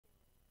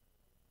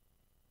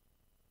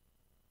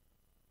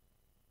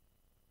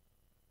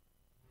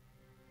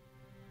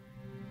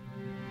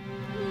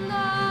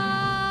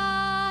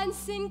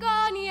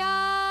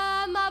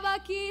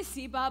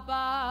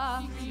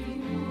baba.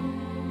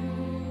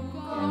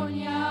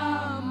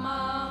 Konyama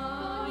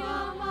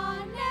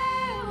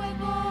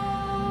newebo.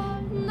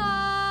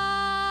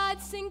 Nad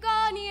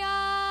singonia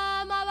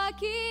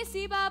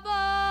mawakisi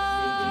baba.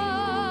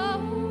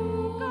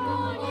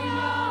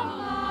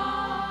 Konyama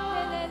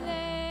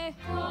helele.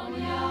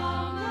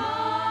 Konyama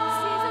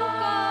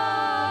sizunko.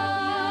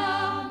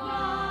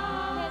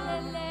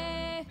 Helele.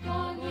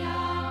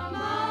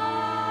 Konyama.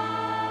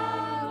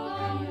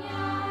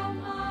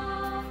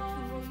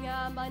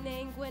 Konyama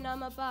nengwena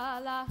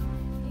mabala.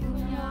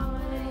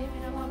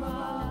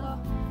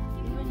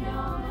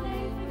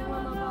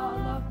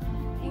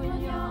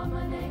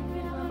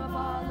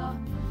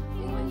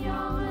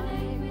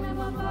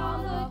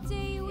 The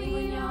day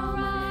we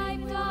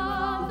arrived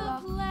on the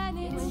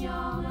planet,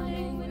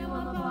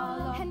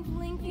 and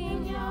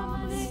blinking,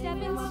 step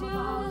into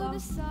the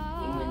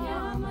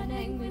sun.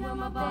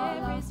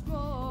 There is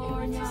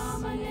more to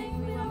see.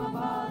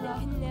 There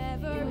can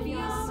never be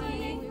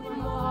seen.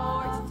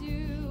 More to do.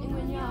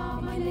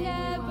 Can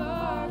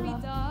never be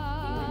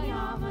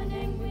done.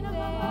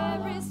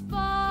 There is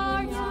far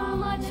too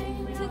much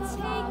to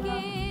take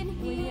in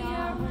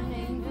here.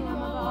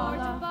 More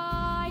to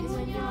find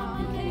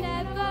can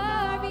never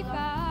be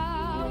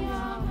found.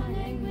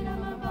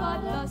 But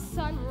the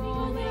sun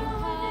rolling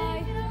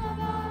high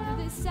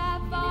through the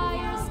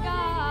sapphire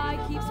sky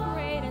keeps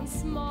great and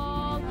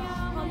small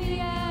on the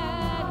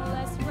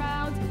endless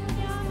round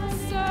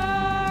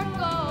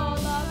circle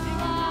of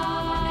life.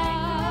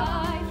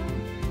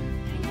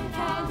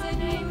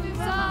 And it moves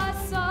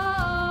us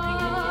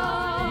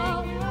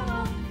all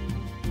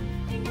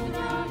through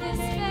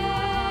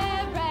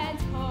despair and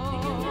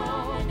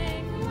hope,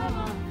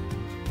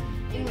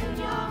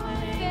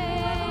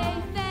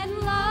 faith and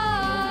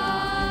love,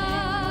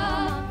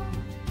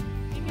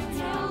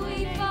 till we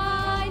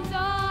find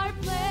our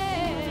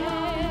place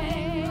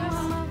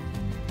on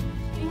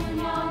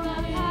the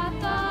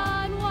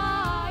path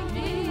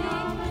unwinding in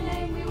the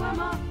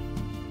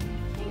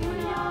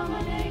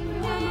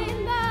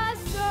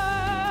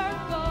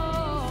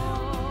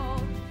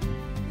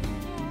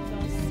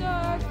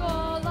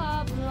circle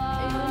of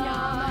life.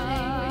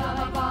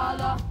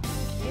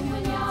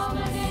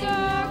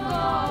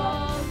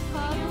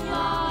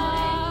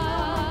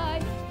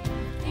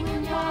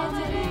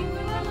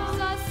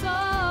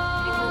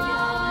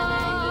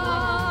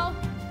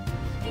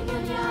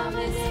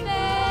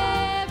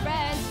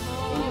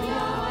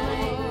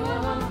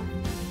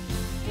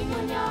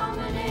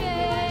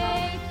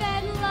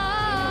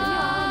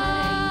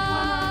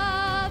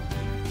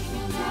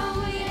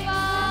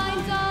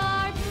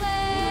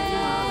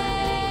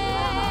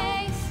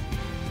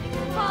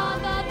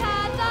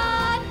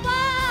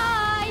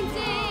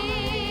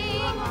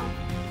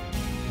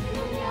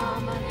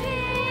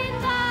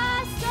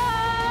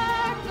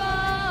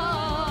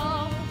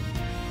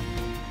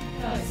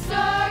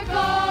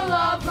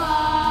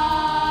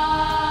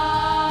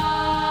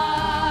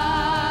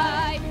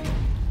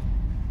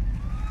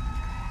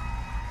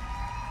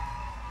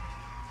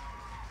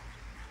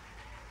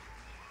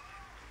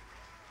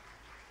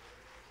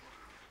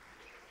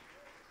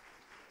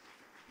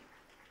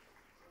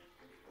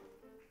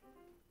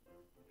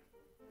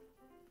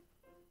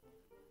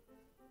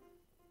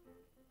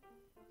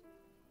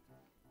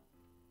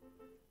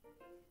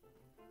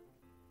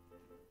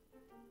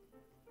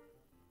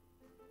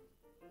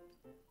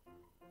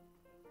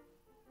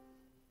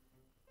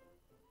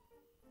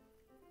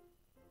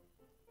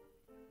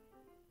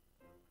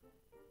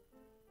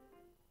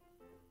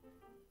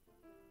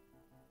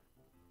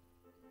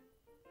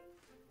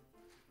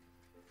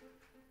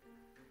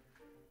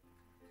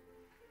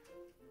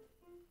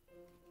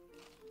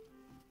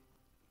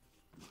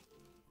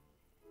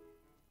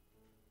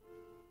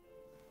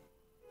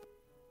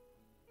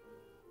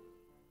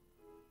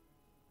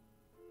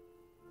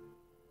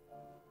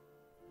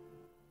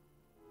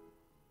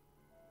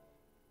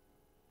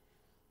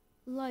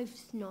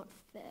 Life's not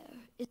fair.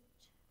 You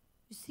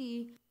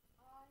see,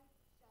 I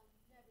shall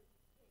never be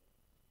king,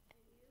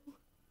 and you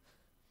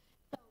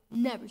shall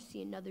never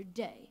see another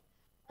day.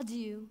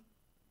 Adieu.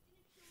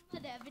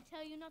 Didn't your mother ever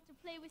tell you not to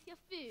play with your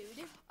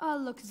food? Ah,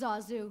 look,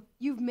 Zazu,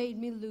 you've made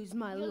me lose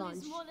my You'll lunch.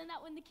 lose more than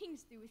that when the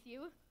king's through with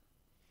you.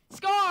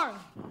 Scar!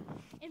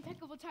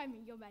 Impeccable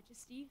timing, Your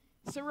Majesty.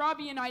 Sir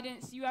Robbie and I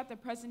didn't see you at the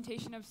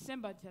presentation of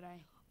Simba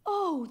today.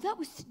 Oh, that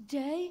was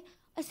today?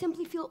 I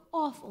simply feel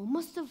awful.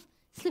 Must have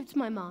slipped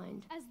my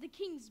mind. As the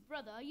king's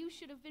brother, you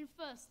should have been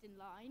first in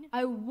line.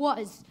 I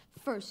was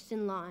first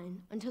in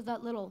line until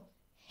that little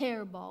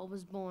hairball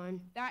was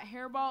born. That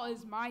hairball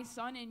is my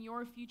son and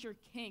your future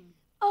king.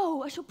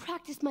 Oh, I shall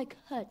practice my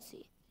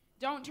curtsy.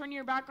 Don't turn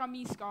your back on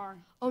me, Scar.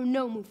 Oh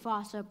no,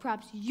 Mufasa,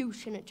 perhaps you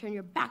shouldn't turn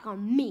your back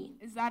on me.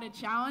 Is that a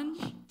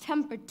challenge?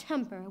 Temper,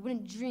 I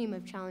wouldn't dream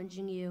of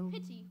challenging you.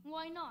 Pity,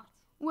 why not?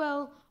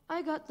 Well,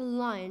 I got the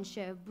lion's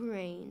share of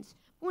brains.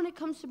 But when it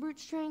comes to brute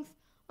strength,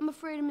 I'm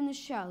afraid I'm in the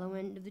shallow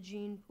end of the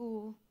gene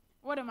pool.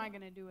 What am I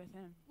going to do with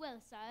him? Well,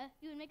 sire,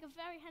 you would make a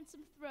very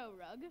handsome throw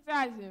rug.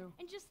 Zazu.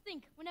 And just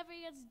think, whenever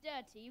he gets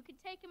dirty, you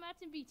could take him out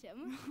and beat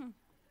him.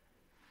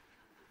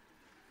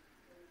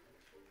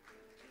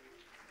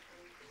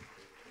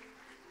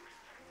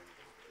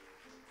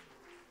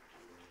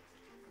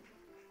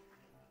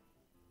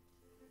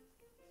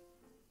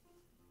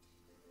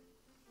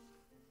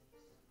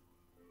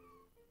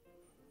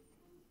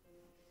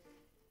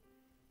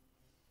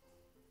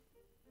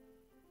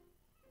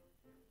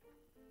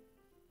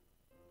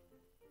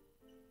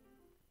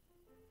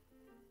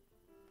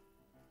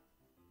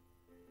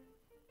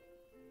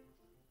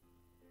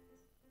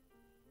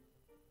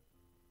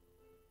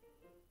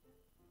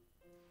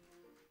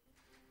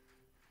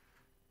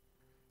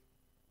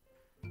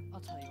 I'll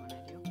tell you when I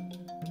do.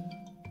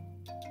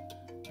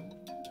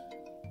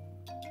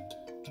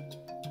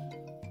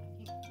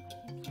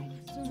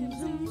 Zoom,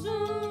 zoom,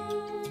 zoom.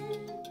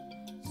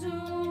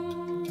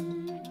 Zoom.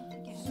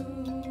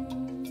 Zoom.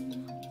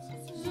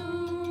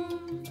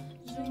 Zoom.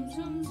 Zoom,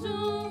 zoom,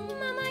 zoom.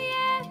 Mama,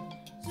 yeah.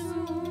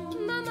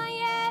 Zoom. Mama,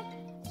 yeah.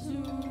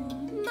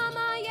 Zoom.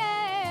 Mama,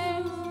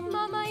 yeah.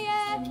 Mama,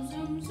 yeah.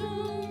 Zoom,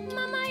 zoom.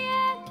 Mama,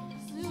 yeah.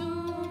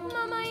 Zoom.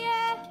 Mama,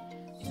 yeah.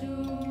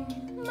 Zoom.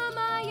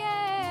 Mama,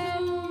 yeah.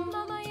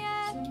 Mama,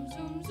 yeah. Zoom,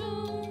 zoom,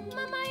 zoom.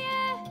 Mama,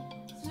 yeah.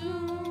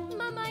 Zoom.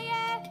 Mama,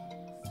 yeah.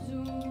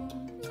 Zoom.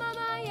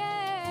 Mama,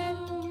 yeah.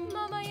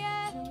 Mama,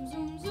 yeah.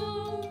 Zoom, zoom,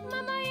 zoom.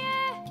 Mama,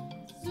 yeah.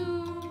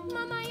 Zoom.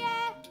 Mama,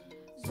 yeah.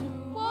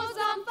 Zoom.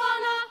 Woza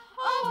mfana,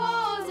 oh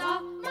woza.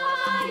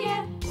 Mama,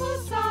 yeah.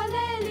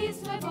 Usaleli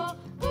swepo.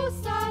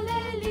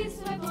 Usaleli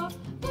swepo.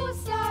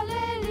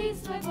 Usaleli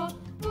swepo.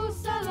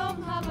 Usalom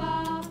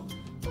haba.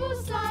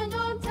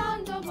 Usanon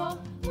tandobo.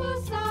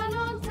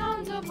 Usanon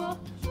tandobo.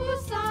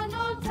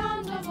 Usanon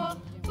tandobo.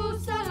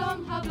 Usalom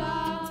haba.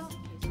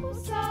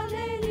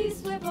 Usaleli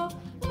swepo.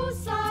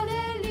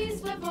 Usaleli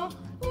swepo.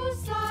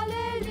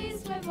 Usaleli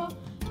swepo.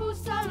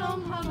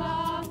 Usalom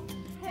haba.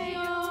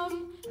 Heyom,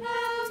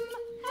 hem,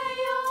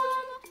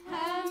 heyom,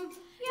 hem.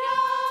 Ya,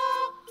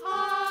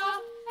 ha,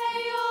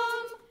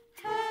 heyom,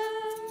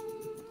 hem.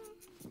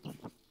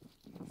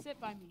 Sit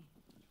by me.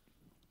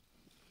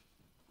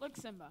 Look,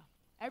 Simba.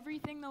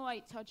 Everything the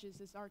light touches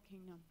is our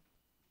kingdom.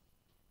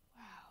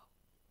 Wow.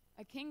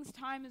 A king's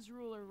time as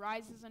ruler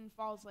rises and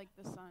falls like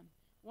the sun.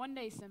 One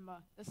day,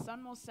 Simba, the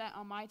sun will set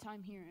on my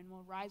time here and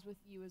will rise with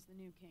you as the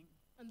new king.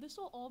 And this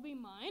will all be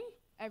mine?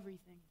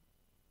 Everything.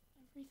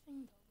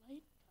 Everything the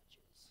light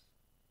touches.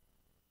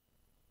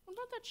 What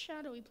about that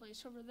shadowy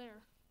place over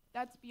there?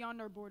 That's beyond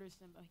our borders,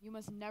 Simba. You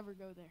must never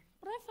go there.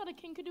 But I thought a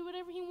king could do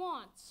whatever he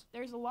wants.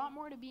 There's a lot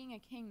more to being a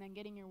king than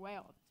getting your way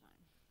all the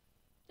time.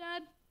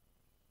 Dad,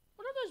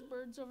 what are those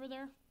birds over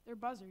there? They're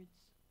buzzards.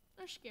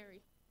 They're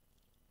scary.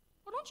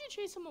 Why don't you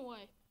chase them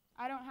away?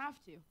 I don't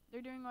have to.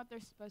 They're doing what they're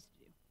supposed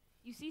to do.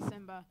 You see,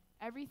 Simba,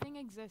 everything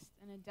exists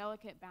in a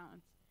delicate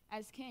balance.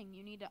 As king,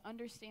 you need to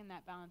understand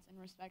that balance and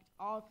respect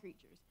all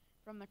creatures,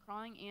 from the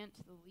crawling ant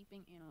to the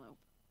leaping antelope.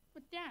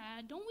 But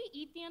Dad, don't we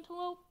eat the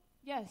antelope?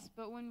 Yes,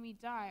 but when we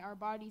die, our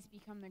bodies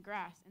become the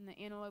grass, and the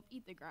antelope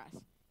eat the grass.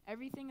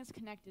 Everything is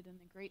connected in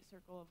the great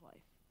circle of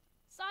life.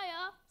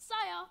 Sire,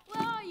 sire,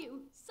 where are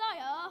you?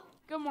 Sire,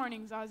 Good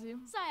morning, Zazu.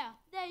 sire,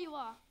 there you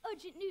are.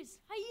 Urgent news,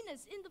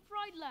 hyenas in the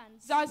Pride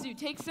Lands. Zazu,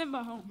 take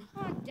Simba home.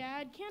 Come on,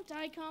 Dad, can't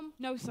I come?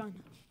 No, son.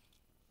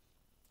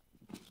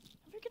 I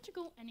never get to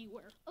go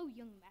anywhere. Oh,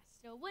 young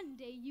master, one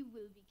day you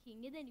will be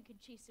king, and then you can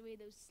chase away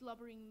those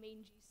slobbering,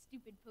 mangy,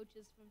 stupid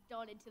poachers from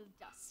dawn until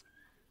dusk.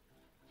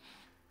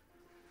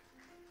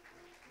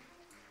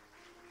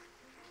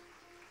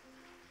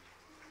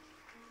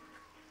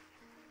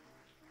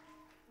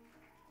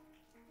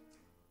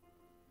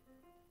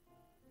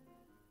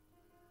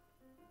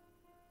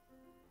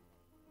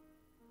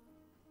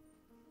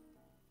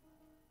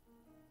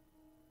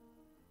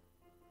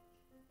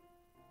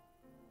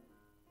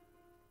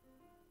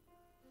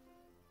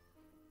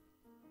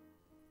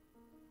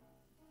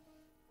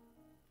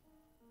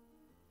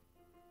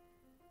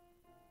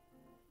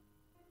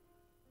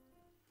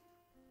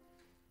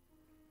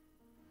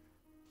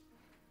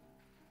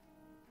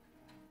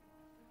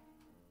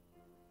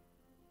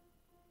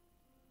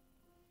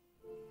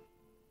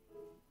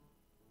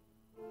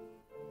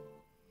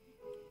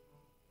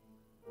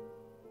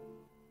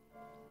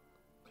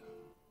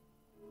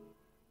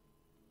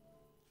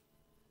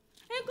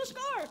 Hey, Uncle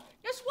Scar,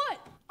 guess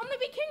what? I'm gonna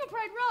be king of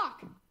Pride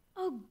Rock.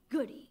 Oh,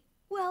 goody.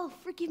 Well,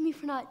 forgive me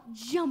for not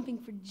jumping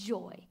for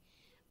joy.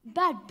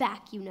 Bad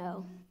back, you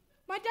know.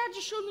 My dad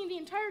just showed me the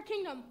entire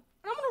kingdom, and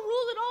I'm gonna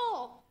rule it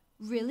all.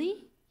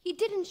 Really? He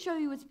didn't show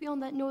you what's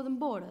beyond that northern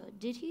border,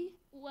 did he?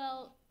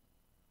 Well,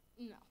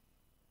 no.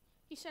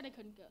 He said I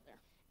couldn't go there.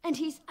 And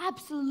he's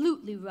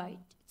absolutely right.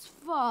 It's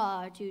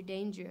far too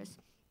dangerous.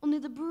 Only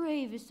the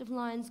bravest of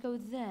lions go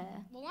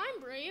there. Well,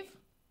 I'm brave.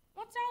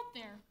 What's out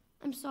there?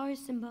 I'm sorry,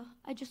 Simba.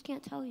 I just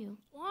can't tell you.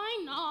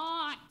 Why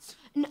not?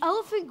 An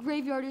elephant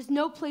graveyard is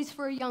no place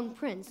for a young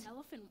prince. An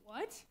elephant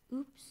what?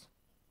 Oops.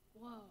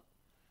 Whoa.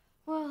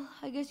 Well,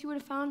 I guess you would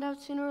have found out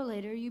sooner or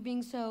later, you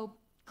being so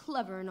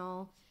clever and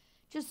all.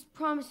 Just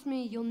promise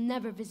me you'll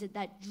never visit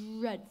that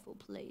dreadful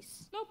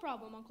place. No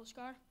problem, Uncle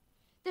Scar.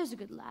 There's a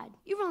good lad.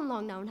 You run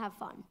along now and have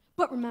fun.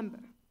 But remember,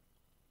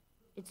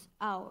 it's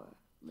our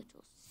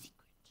little secret.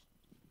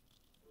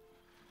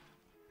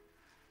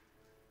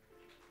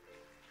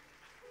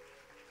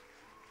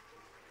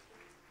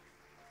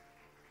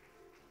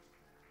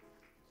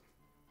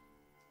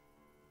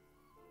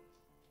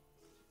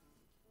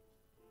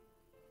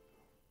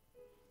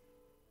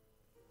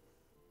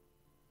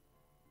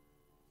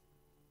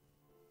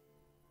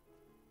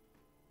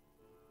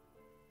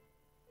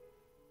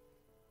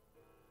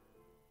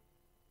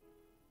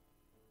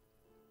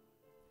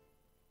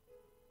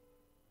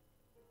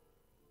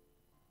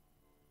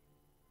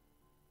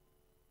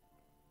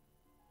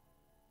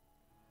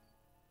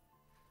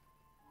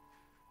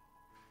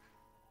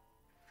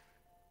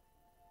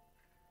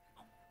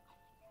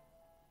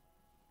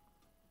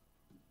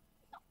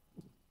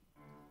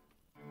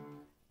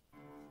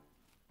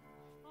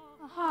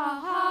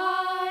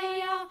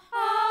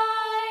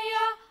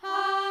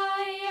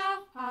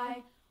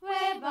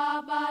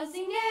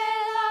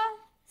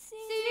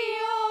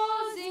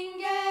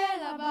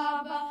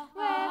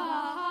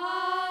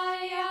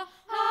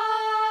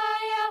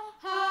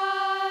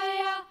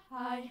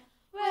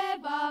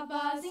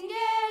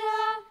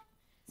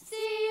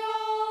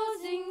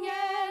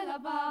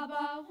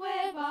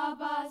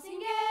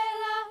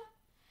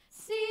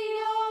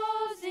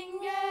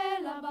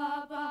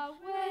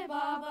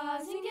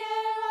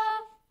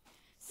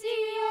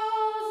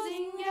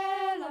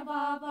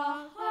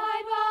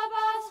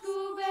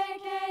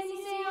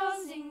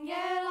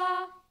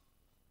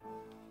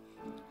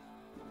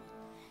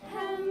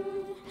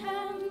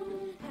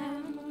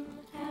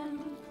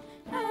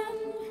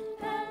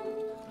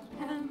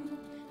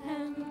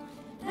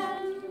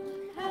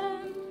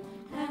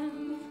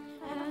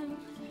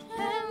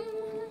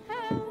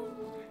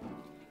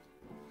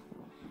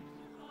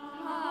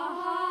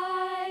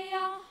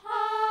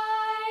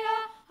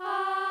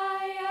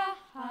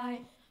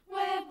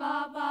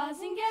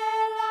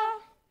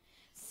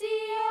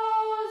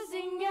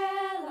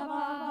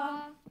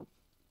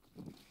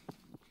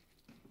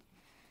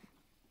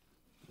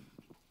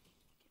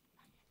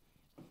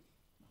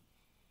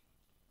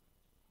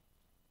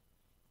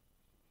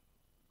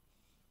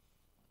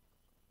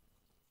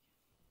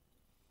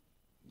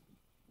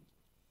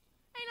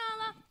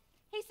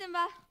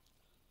 Simba.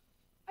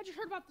 I just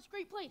heard about this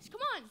great place.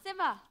 Come on.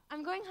 Simba,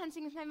 I'm going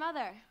hunting with my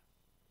mother.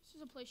 This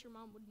is a place your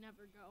mom would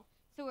never go.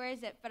 So where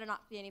is it? Better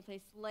not be any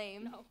place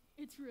lame. No,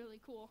 it's really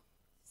cool.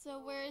 So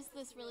where is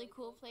this really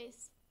cool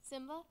place?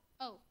 Simba?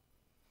 Oh.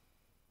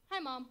 Hi,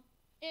 Mom.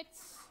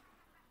 It's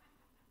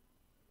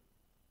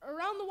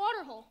around the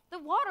water hole. The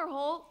water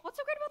hole? What's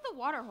so great about the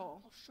water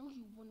hole? I'll show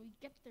you when we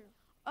get there.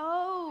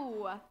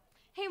 Oh.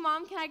 Hey,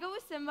 Mom, can I go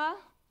with Simba?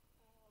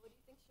 What do you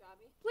think,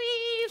 Shabby?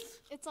 Please.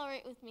 It's all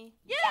right with me.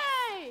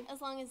 Yay!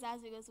 As long as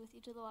Zazu goes with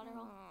you to the water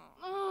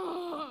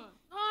hole.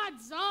 Not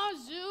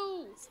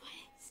Zazu.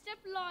 Step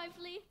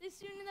lively. The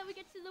sooner that we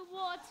get to the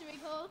watering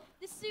hole,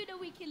 the sooner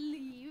we can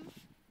leave.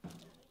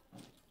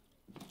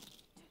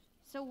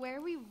 So where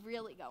are we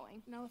really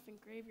going? An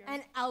elephant graveyard.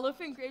 An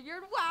elephant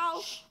graveyard?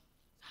 Wow.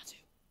 Zazu.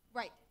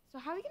 Right. So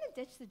how are we going to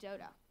ditch the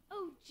dodo?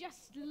 Oh,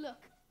 just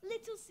look.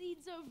 Little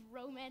seeds of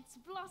romance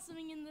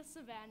blossoming in the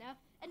savannah,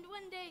 and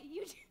one day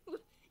you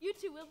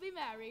two will be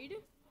married.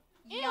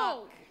 Ew.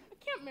 Yuck. I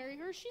can't marry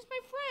her. She's my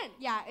friend.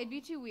 Yeah, it'd be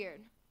too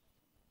weird.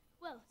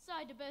 Well,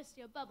 sorry to burst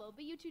your bubble,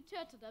 but you two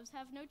turtle doves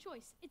have no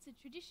choice. It's a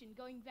tradition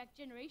going back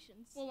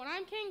generations. Well, when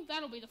I'm king,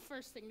 that'll be the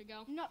first thing to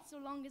go. Not so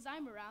long as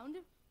I'm around.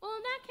 Well,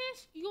 in that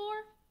case,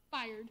 you're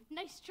fired.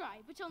 Nice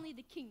try, but only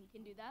the king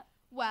can do that.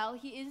 Well,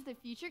 he is the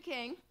future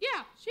king.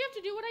 Yeah, so you have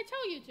to do what I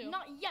tell you to.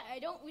 Not yet, I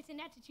don't. With an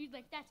attitude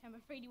like that, I'm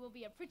afraid you will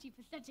be a pretty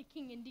pathetic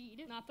king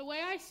indeed. Not the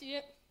way I see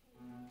it.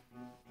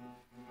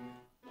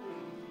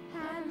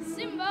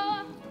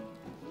 Simba!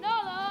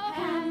 Nala!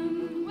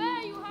 Where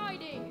are you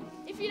hiding?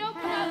 If you don't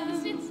come out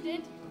this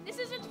instant, this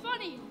isn't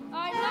funny.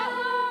 I'm not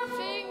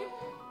laughing.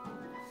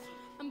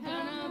 I'm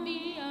gonna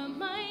be a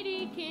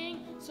mighty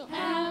king, so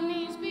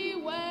enemies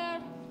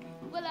beware.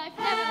 Well, I've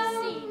never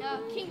seen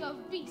a king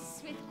of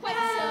beasts with quite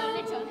so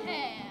little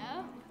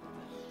hair.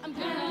 I'm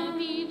gonna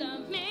be the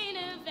main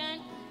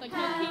event, like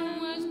the king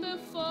was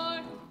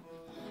before.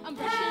 I'm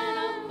brushing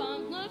up,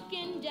 I'm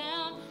looking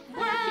down,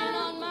 working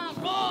on my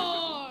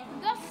roar.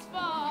 Thus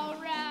far,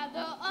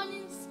 rather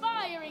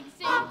uninspiring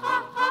thing.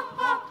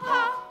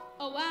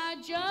 Oh, I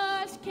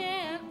just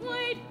can't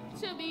wait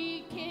to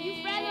be king.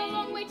 You've rather a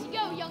long way to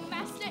go, young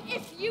master,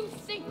 if you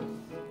think.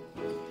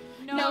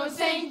 No one's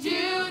saying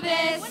do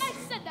this. When I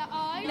said that,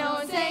 I... No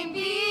one's saying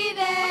be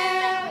What I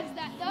there. meant was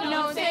that, though.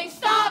 No one's saying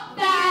stop What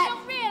that. you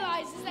don't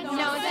realize is that... No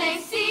one's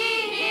saying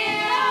see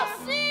here. Now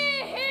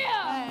see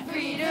here!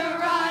 Free to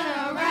run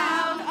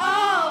around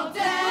all Well,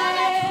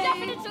 that's day.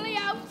 definitely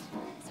out.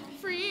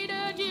 Free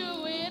to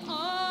do it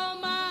all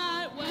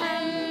my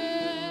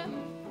way.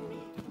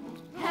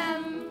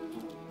 Hem.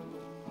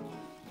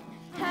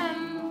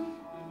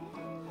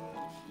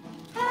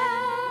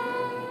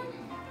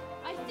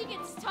 I think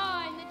it's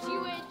time that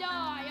you and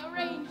I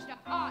arranged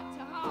a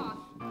heart-to-heart.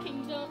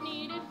 Kings don't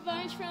need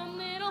advice from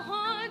little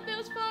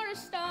hornbills for a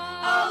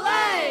start.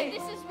 Olay.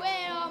 This is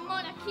where our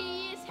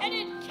monarchy is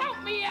headed.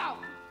 Count me out.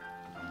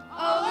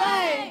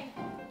 Olay.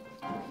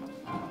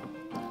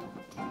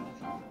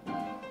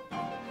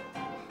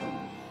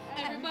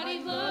 Everybody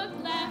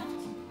look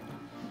left.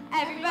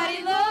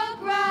 Everybody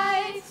look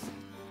right.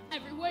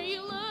 Everywhere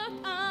you look,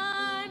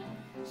 I'm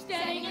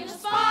standing in the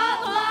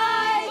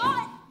spotlight.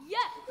 spotlight.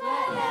 Yeah.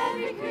 Let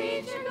every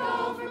creature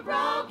go for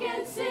broke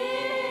and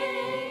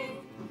sing.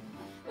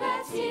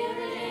 Let's hear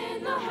it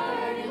in the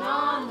herd and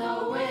on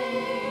the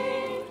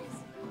wings.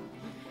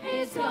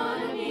 It's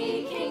gonna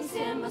be King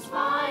Simba's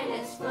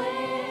finest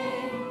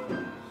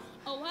fling.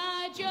 Oh,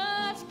 I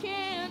just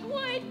can't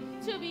wait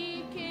to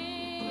be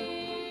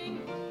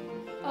king.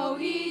 Oh,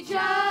 he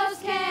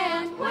just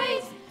can't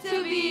wait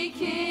to be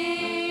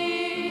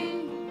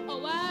king.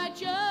 Oh, I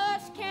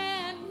just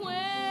can't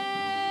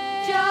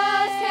wait.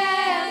 Just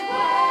can't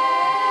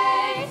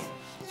wait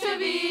to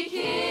be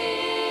king.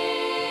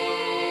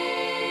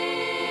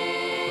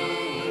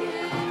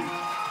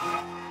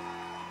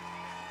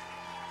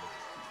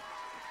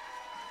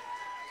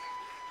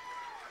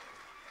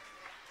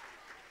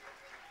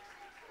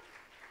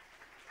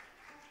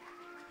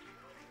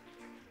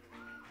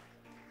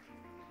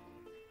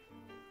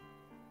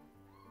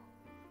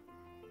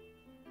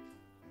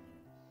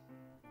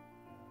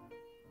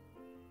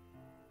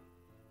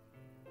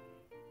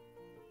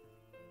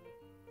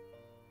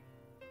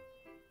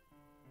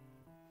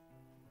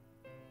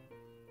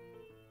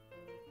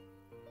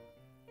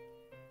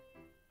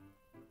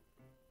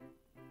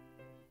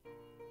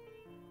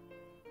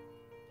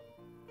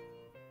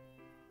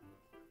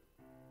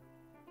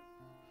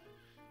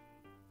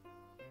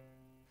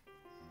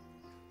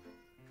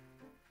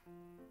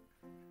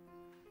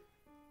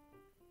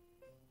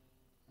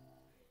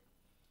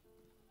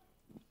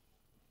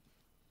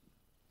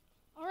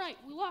 All right,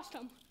 we lost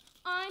him.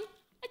 I'm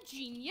a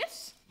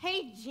genius.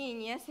 Hey,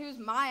 genius, it was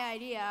my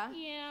idea.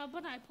 Yeah,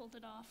 but I pulled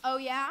it off. Oh,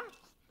 yeah?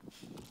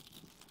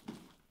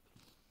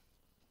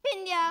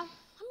 Pinya.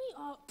 Let me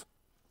up.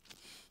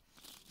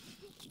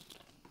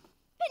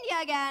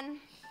 Pinya again.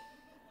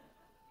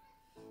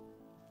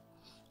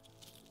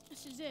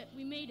 This is it.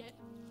 We made it.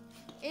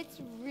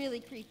 It's really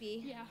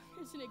creepy. Yeah,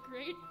 isn't it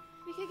great?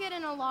 We could get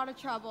in a lot of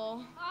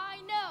trouble.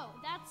 I know.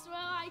 That's where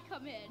I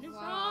come in.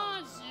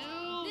 Wow.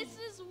 Zoo. This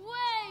is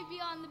way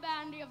beyond the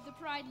boundary of the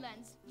Pride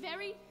Lens.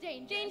 Very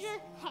dangerous.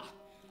 Danger? Ha!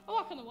 I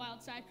walk on the wild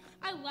side.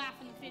 I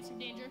laugh in the face of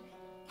danger.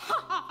 Ha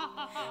ha ha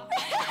ha ha!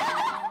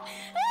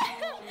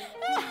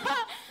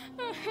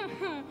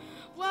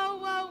 Well,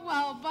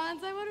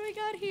 Bonsai, what do we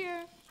got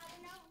here? I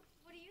don't know.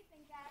 What do you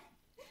think, Dad?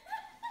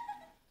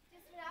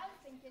 Just what I was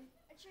thinking.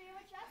 A trio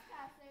of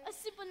trespassers. A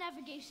simple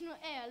navigational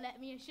error, let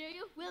me assure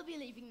you. We'll be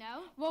leaving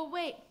now. Well,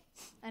 wait.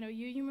 I know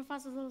you're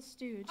Mufasa's little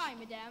stooge. I,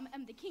 madame,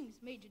 am the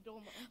king's major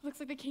domo. Looks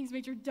like the king's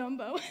major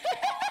Dumbo.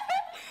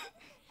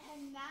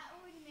 And that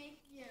would make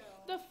you.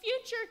 The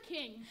future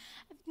king.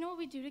 You know what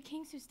we do to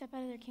kings who step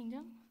out of their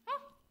kingdom? Huh?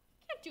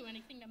 Can't do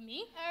anything to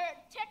me.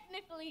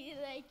 Technically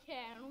they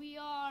can. We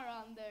are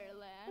on their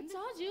land.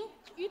 Zazu,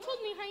 you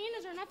told me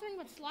hyenas are nothing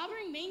but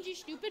slobbering, mangy,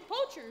 stupid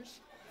poachers.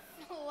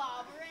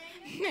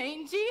 Slobbering.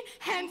 Mangy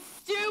and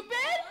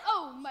stupid?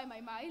 Oh, my.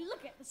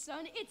 Look at the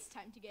sun. It's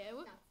time to go.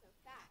 Not so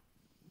fast.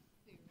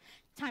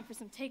 Time for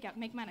some takeout.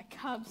 Make mine a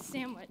Cub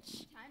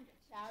sandwich. Time to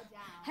chow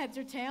down. Heads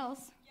or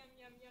tails?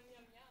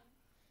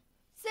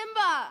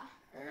 Simba!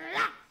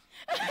 That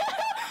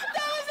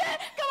was it!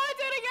 Come on,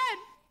 do it again!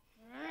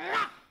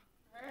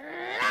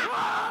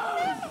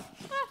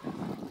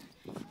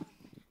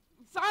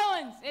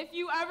 Silence! If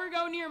you ever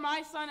go near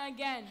my son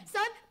again.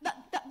 Son, that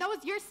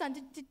was your son.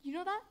 Did you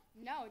know that?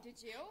 No,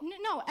 did you?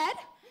 No, Ed?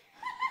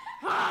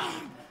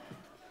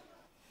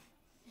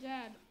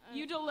 Dad,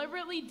 You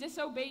deliberately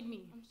disobeyed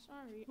me. I'm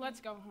sorry. Let's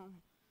go home.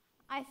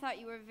 I thought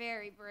you were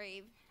very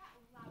brave.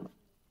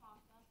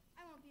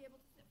 I won't be able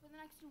to sit for the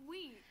next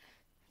week.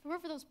 If it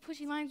weren't for those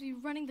pushy lions, we'd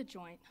be running the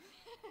joint.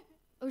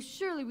 Oh,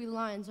 surely we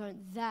lions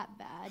aren't that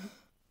bad.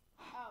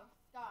 Oh,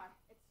 Star,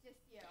 it's just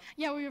you.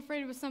 Yeah, we were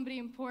afraid it was somebody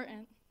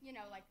important. You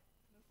know, like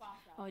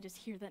Mufasa. Oh, I just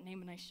hear that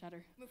name and I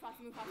shudder.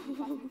 Mufasa.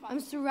 I'm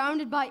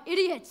surrounded by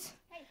idiots.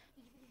 Hey,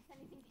 did you send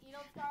anything to eat,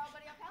 old Star, all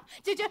buddy, okay?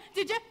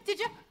 Did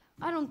you?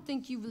 I don't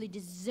think you really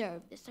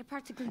deserve this. I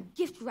practically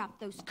gift-wrapped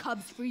those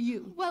cubs for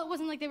you. Well, it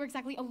wasn't like they were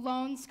exactly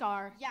alone,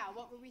 Scar. Yeah,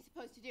 what were we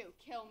supposed to do?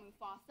 Kill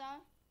Mufasa?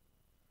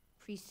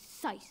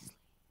 Precisely.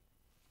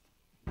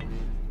 I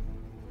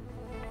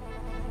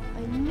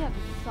never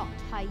thought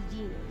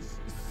hyenas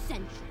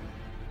essential.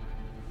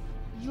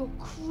 You're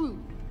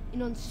crude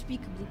and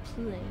unspeakably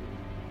plain.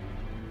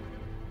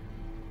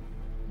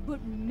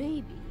 But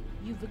maybe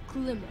you've a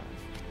glimmer of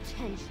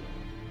potential.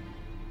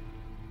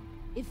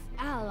 If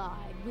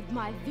allied with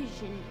my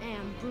vision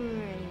and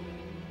brain.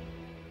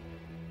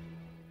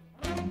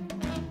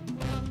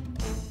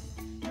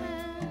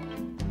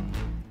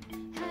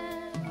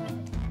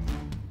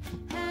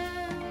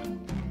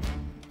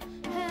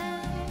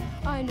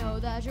 I know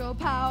that your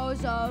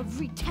powers of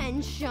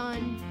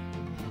retention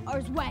are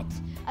as wet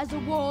as a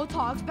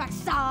warthog's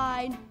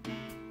backside.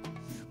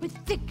 But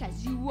thick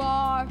as you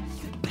are,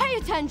 pay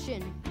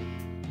attention.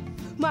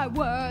 My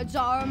words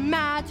are a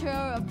matter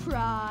of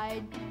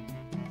pride.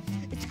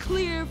 It's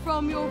clear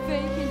from your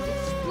vacant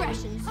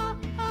expressions.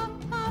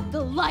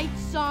 The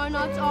lights are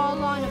not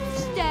all on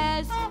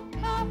upstairs,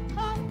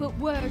 but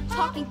we're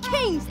talking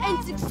kings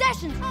and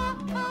successions.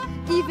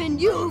 Even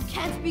you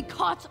can't be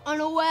caught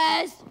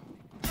unawares.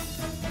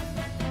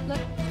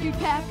 Let's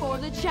prepare for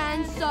the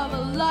chance of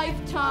a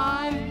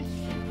lifetime.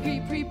 Be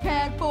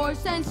prepared for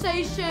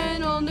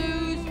sensational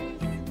news.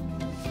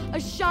 A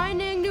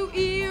shining new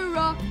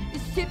era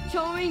is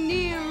tiptoeing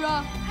nearer.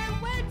 And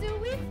where do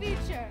we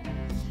feature?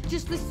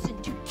 Just listen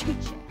to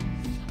teacher.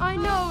 I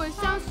know it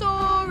sounds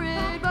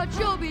sordid, but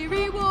you'll be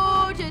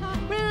rewarded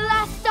when at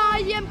last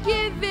I am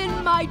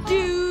given my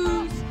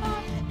dues.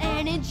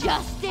 An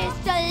injustice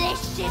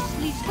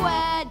deliciously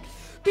squared.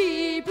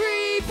 Be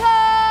prepared.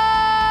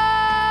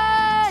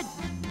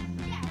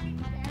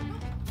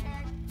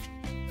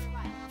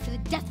 For the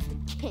death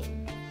of the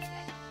king.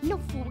 No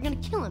fool, we're gonna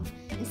kill him.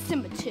 And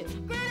Simba too.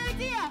 Great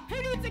idea!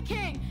 Who needs a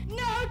king?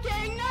 No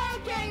king, la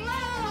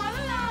la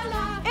la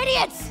la!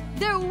 Idiots!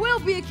 There will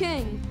be a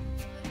king.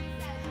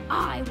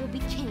 I will be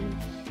king.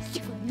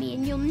 Stick with me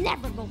and you'll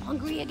never go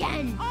hungry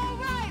again. All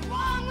right,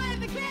 long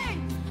live the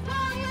king!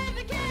 Long live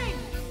the king!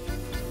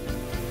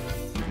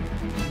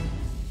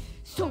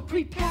 So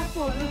prepare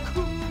for the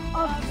coup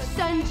of the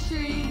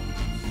century.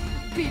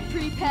 Be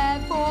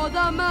prepared for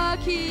the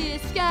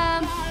murkiest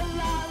scams.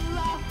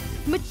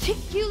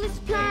 Meticulous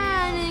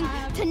planning,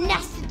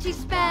 tenacity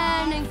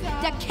spanning,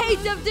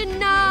 decades of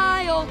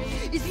denial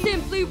is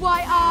simply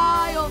why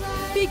I'll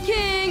be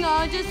king,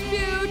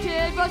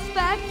 undisputed,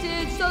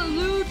 respected,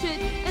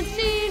 saluted, and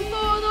seen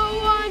for the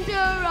wonder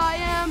I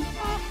am.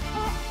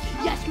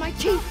 Yes, my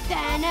teeth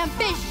and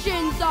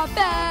ambitions are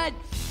bad.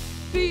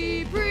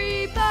 Be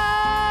prepared.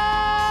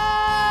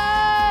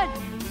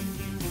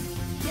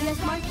 Yes,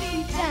 my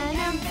teeth and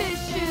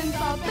ambitions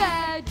are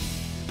bad.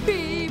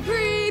 Be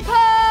prepared.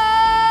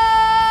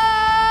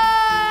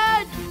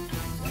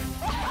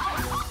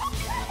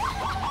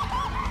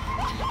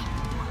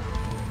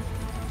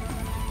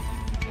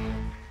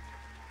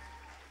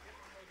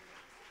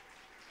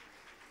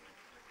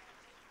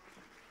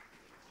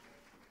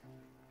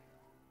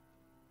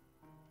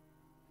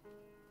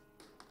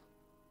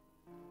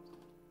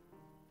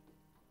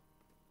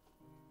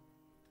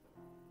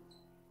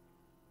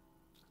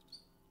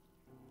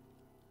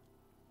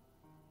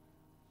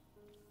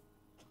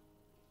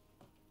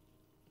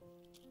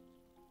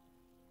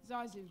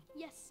 Zazu,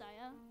 Yes,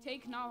 sire.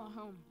 take Nala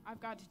home. I've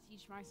got to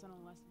teach my son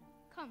a lesson.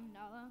 Come,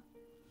 Nala.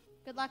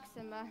 Good luck,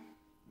 Simba.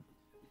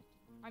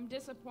 I'm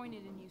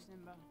disappointed in you,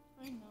 Simba.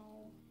 I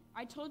know.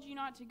 I told you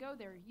not to go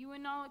there. You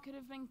and Nala could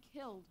have been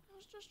killed. I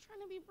was just trying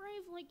to be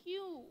brave like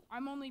you.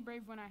 I'm only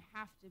brave when I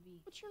have to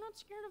be. But you're not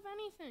scared of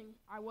anything.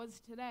 I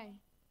was today.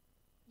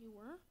 You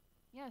were?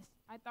 Yes,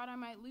 I thought I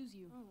might lose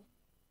you. Oh.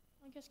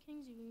 I guess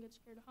kings even get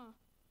scared, huh?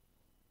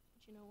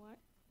 But you know what?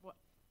 What?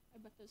 I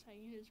bet those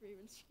hyenas were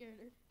even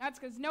scareder. That's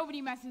because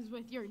nobody messes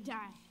with your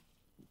dad.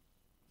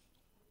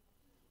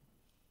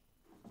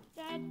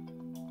 Dad,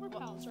 we're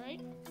pals,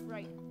 right?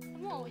 Right.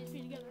 And we'll always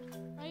be together,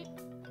 right?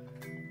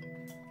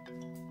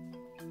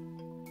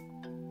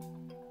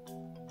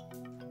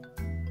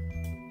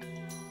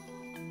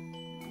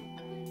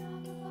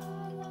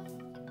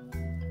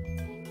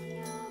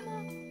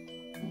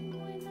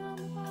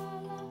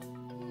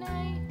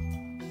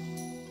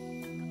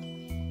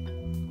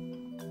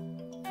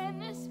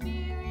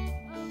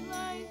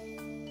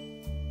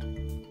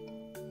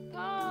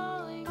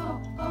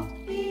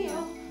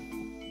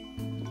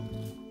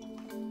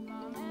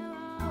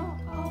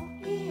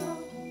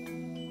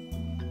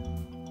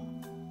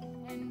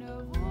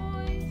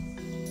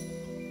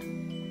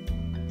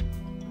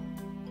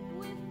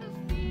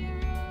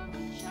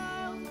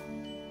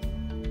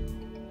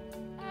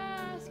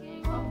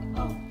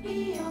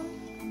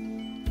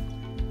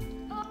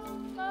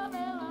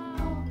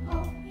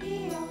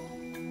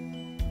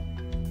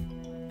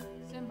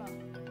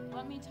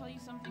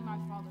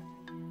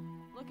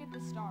 The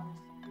stars.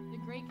 The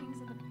great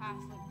kings of the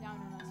past looked down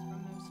on us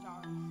from those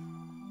stars.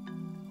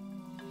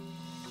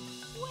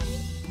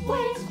 Wait.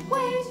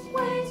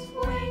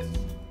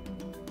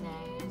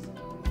 There's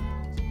no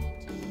mountain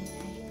to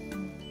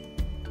make.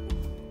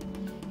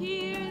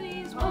 Hear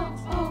these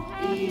words of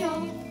happy.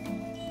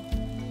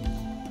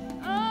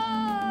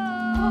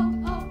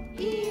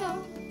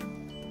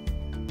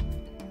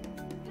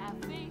 Have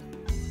faith.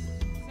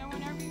 So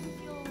whenever you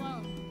feel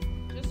alone,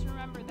 just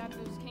remember that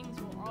those kings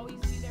will always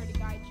be there to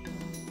guide you.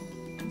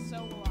 And so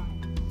will I.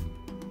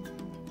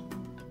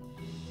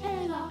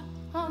 Ella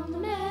on the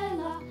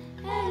mela,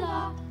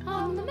 Ella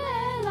on the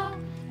mela,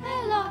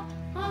 Ella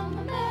on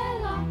the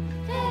mela,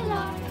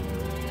 Ella.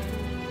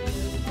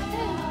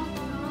 Ella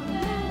on the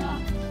mela,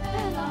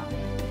 Ella.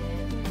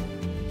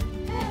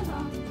 Ella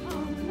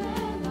on the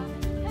mela,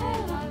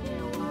 Ella.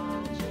 They're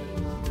watching.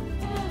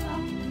 Ella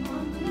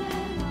on the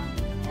mela,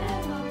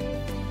 Ella.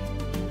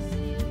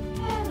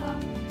 Ella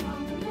on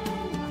the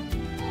mela,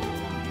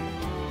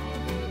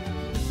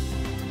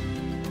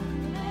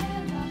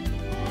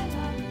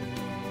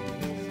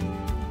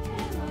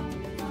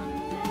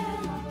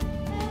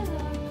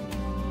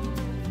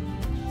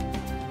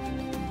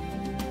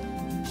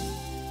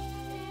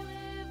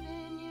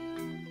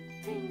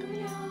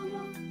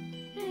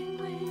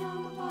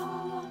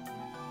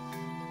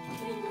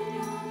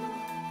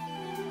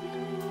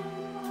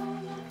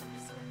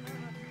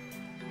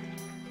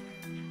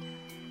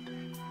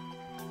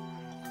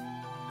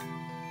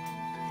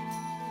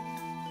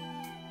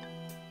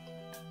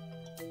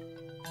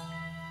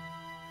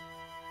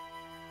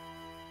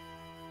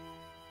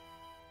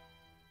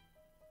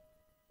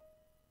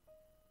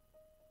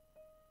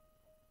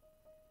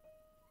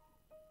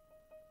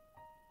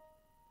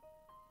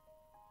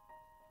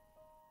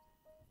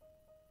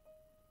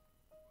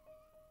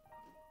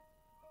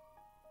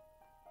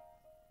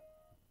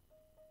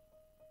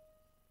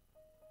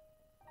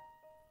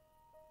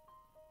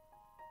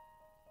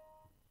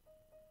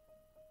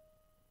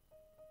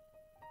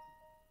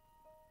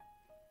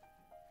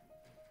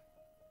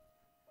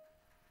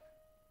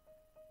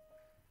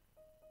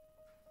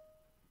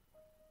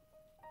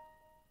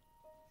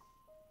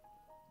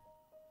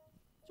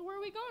 So where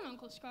are we going,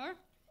 Uncle Scar?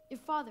 Your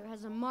father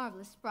has a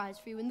marvelous surprise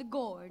for you in the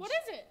gorge. What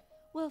is it?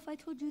 Well, if I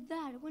told you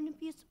that, it wouldn't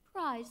be a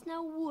surprise,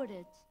 now would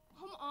it?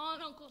 Come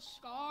on, Uncle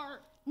Scar.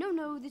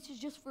 No, this is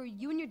just for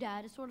you and your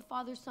dad, a sort of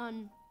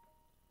father-son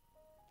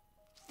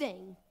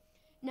thing.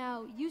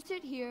 Now, you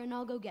sit here and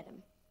I'll go get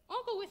him.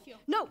 I'll go with you.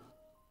 No,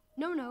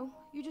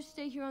 you just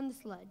stay here on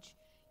this ledge.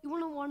 You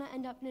wouldn't want to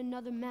end up in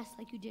another mess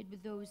like you did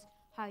with those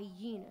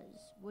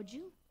hyenas, would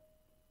you?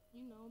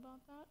 You know about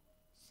that?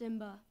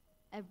 Simba,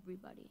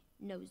 everybody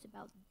knows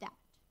about that.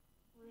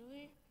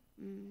 Really?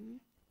 Mm-hmm.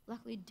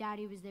 Luckily,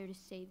 Daddy was there to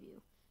save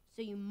you,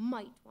 so you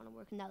might want to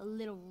work in that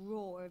little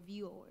roar of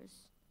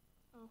yours.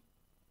 Oh,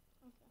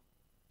 okay.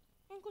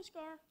 Uncle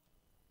Scar,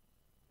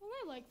 well,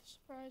 I like the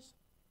surprise.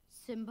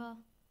 Simba,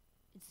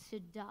 it's to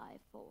die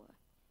for.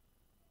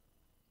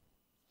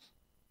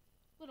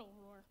 Little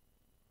roar.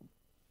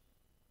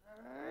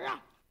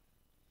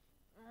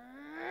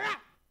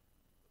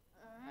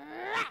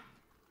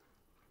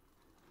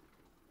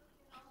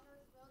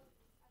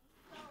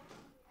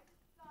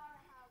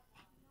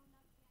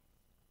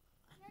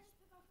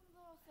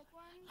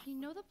 You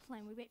know the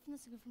plan. We wait for the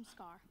signal from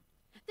Scar.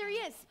 There he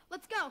is.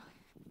 Let's go.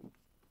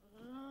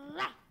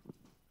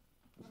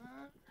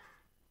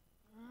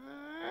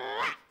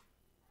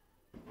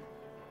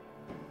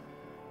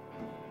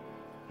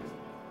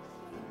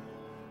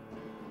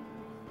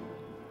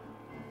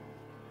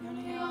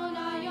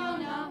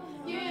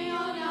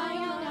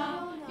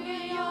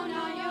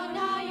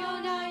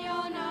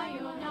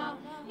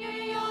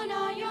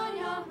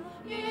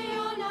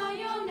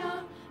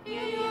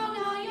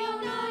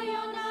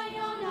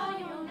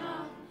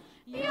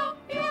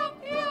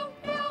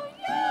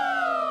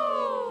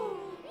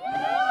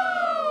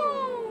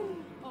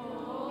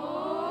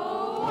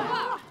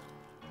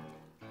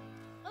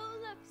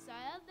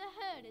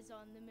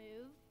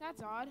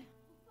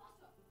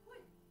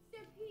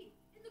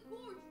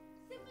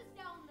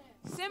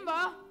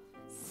 Simba!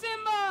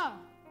 Simba!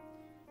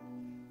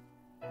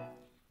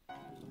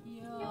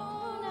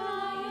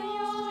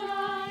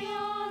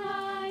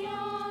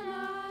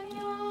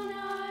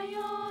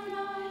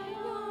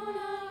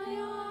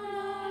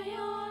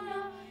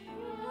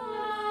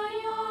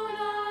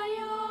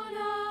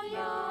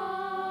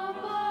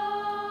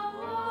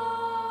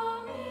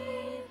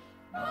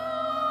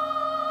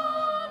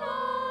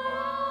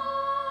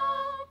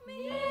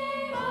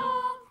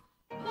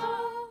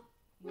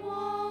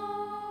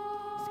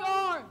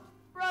 Scar!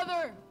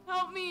 Brother,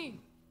 help me!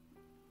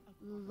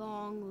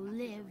 Long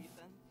live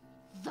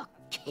the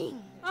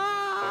king.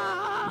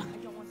 Ah! I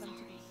don't want them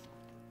to be.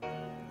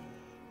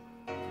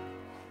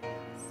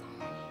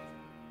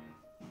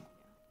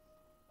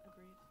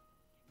 Agreed.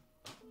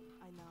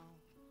 I know.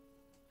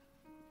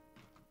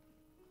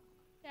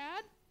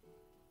 Dad?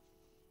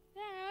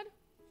 Dad?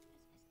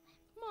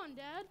 Come on,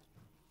 Dad.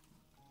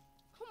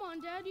 Come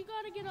on, Dad, you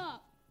gotta get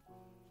up.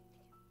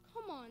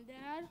 Come on,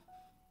 Dad.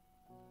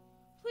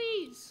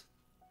 Please,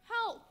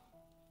 help.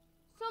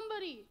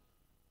 Somebody.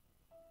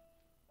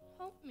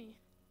 Help me.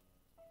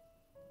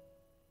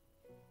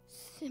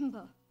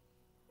 Simba,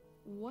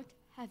 what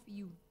have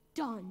you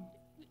done?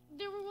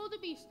 There were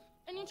wildebeest,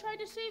 and you tried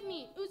to save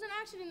me. It was an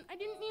accident. I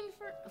didn't mean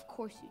for... Of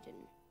course you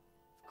didn't.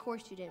 Of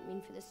course you didn't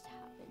mean for this to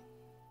happen.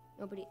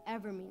 Nobody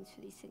ever means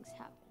for these things to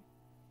happen.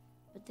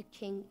 But the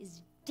king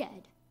is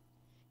dead.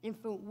 And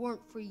if it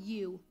weren't for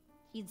you,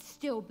 he'd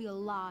still be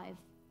alive.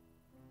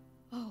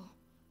 Oh,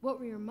 what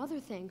will your mother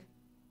think?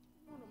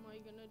 What am I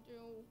gonna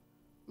do?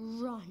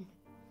 Run.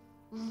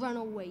 Run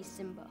away,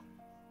 Simba.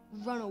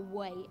 Run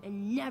away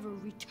and never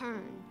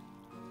return.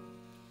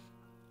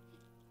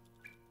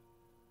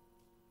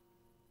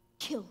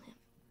 Kill him.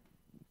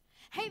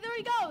 Hey, there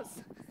he goes.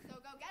 So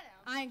go get him.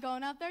 I ain't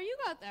going out there. You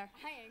go out there.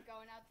 I ain't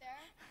going out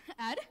there.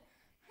 Ed?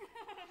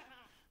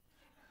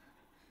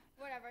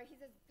 Whatever,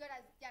 he's as good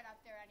as dead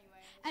out there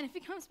anyway. And if he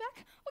comes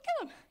back, we'll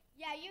kill him.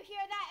 Yeah, you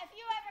hear that? If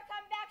you ever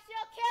come back,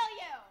 she'll kill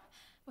you.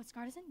 What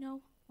Scar doesn't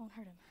know won't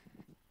hurt him.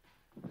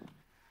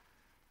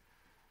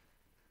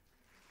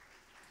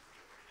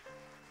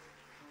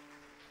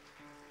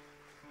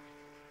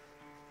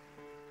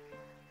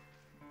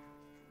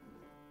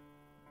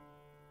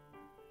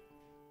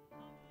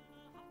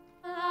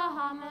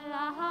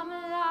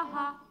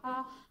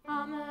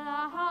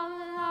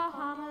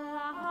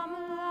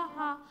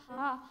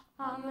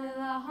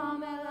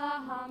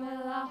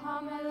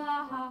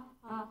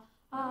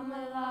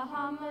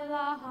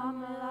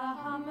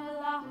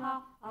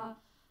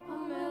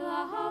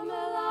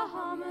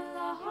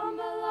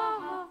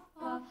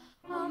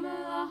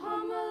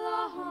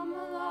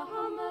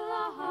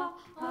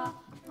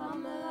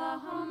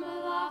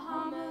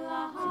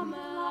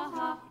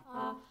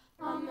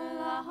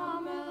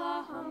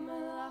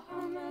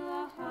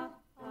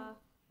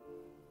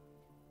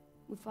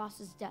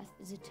 Mufasa's death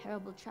is a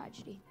terrible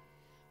tragedy,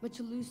 but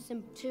to lose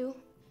Simba too,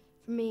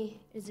 for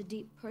me, is a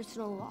deep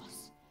personal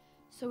loss.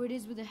 So it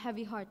is with a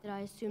heavy heart that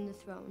I assume the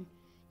throne.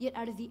 Yet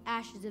out of the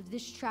ashes of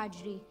this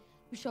tragedy,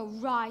 we shall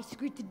rise to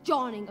greet the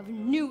dawning of a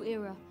new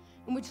era,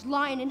 in which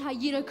lion and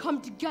hyena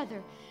come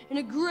together in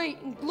a great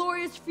and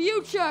glorious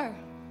future.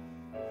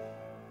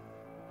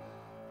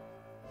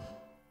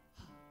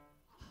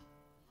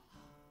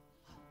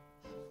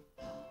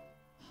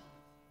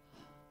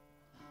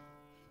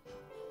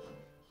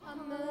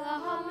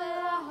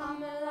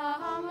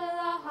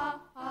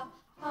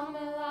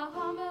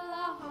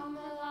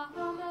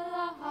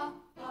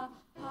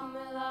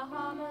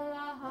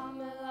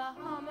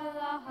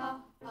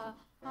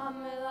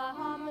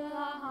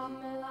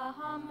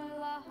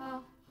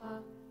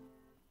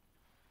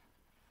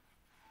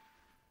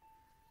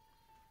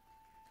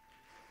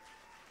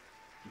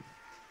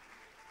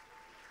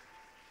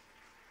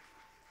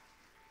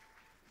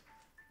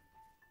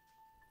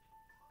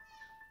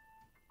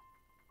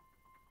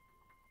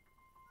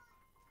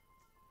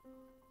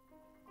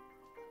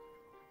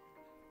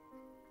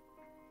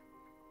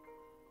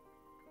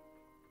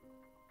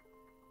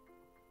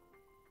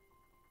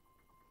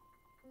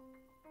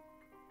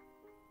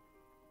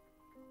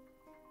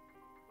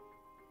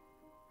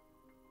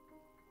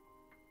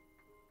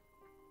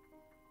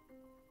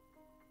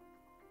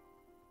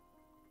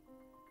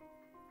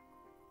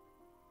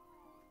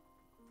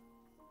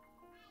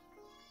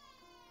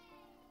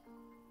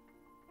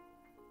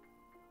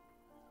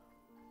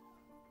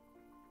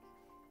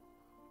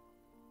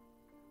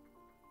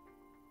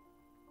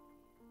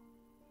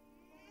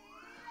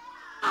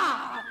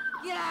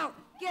 Get out!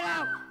 Get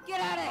out!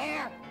 Get out of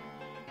here!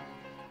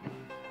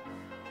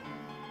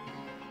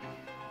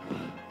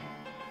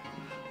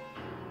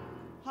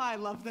 I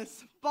love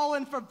this.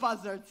 Bowling for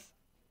buzzards.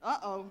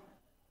 Uh-oh.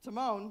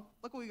 Timon,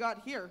 look what we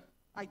got here.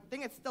 I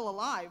think it's still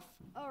alive.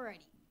 Alrighty,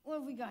 what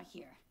have we got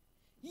here?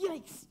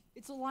 Yikes!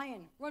 It's a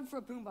lion. Run for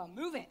a Pumbaa.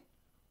 Move it!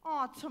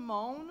 Aw,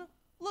 Timon,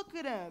 look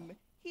at him.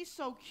 He's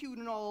so cute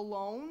and all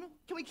alone.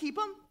 Can we keep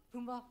him?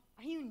 Pumbaa,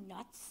 are you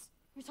nuts?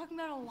 You're talking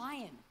about a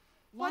lion.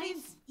 But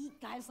Lions eat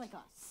guys like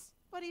us.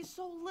 But he's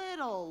so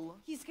little.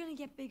 He's gonna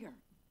get bigger.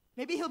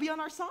 Maybe he'll be on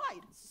our side.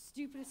 It's the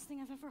stupidest thing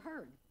I've ever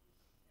heard.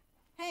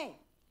 Hey,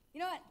 you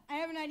know what? I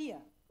have an idea.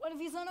 What if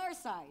he's on our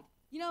side?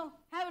 You know,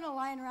 having a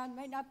lion around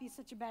might not be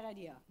such a bad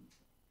idea.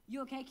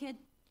 You okay, kid?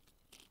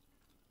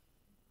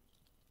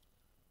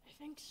 I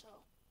think so.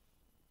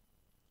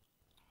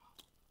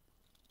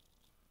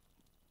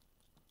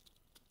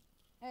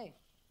 Hey,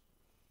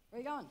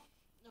 where you going?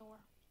 Nowhere.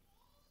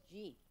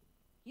 Gee,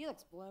 he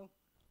looks blue.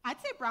 I'd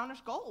say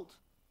brownish gold.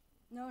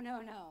 No.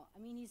 I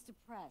mean, he's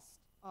depressed.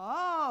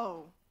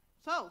 Oh.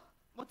 So,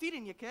 what's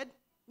eating you, kid?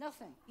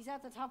 Nothing. He's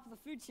at the top of the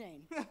food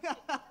chain.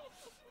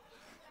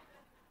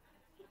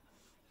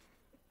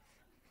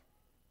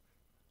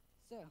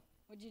 So,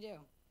 what'd you do?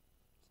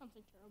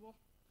 Something terrible,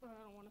 but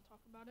I don't want to talk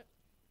about it.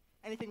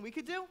 Anything we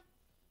could do?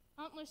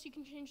 Not unless you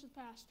can change the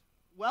past.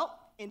 Well,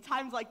 in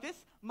times like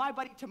this, my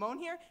buddy Timon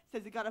here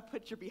says you gotta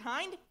put your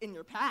behind in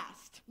your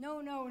past.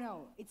 No.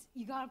 It's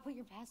you gotta put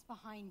your past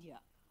behind you.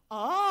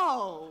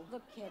 Oh.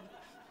 Look, kid.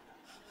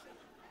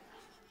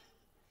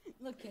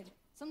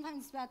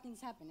 Sometimes bad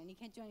things happen and you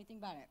can't do anything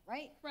about it,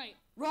 right? Right.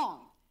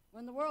 Wrong.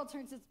 When the world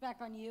turns its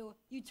back on you,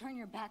 you turn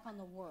your back on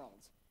the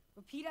world.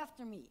 Repeat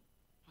after me.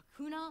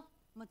 Hakuna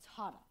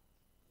Matata.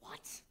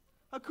 What?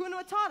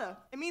 Hakuna Matata.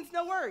 It means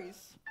no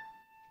worries.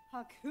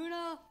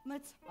 Hakuna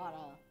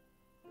Matata.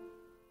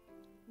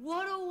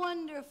 What a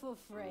wonderful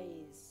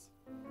phrase.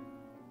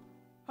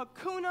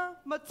 Hakuna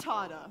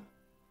Matata.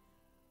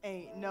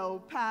 Ain't no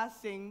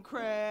passing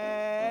craze.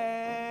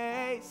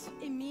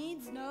 It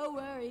means no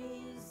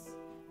worries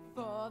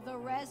for the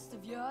rest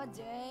of your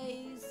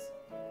days.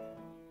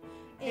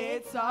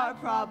 It's our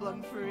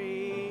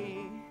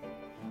problem-free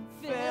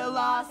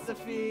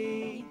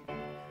philosophy.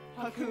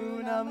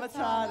 Hakuna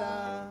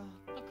Matata.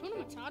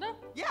 Hakuna Matata?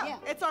 Yeah,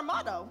 it's our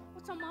motto.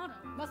 What's a motto?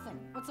 Nothing.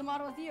 What's the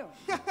matter with you?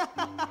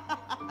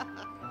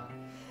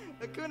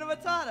 Hakuna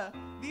Matata.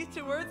 These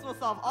two words will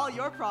solve all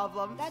your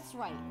problems. That's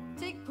right.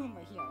 Take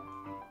Puma here.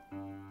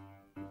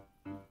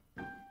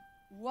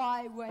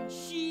 Why, when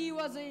she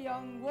was a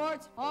young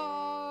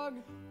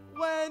warthog.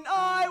 When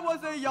I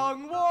was a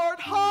young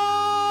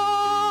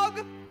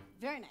warthog.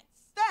 Very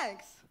nice.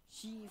 Thanks.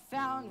 She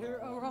found her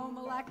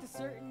aroma lacked a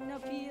certain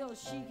appeal.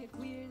 She could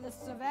clear the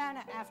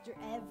savannah after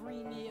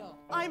every meal.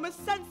 I'm a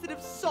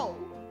sensitive soul,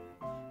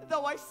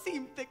 though I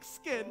seem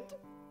thick-skinned.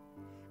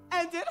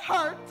 And it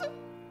hurt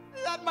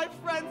that my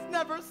friends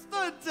never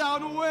stood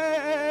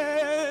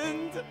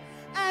downwind.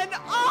 And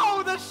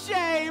oh, the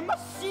shame!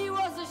 She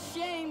was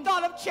ashamed.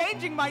 Thought of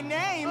changing my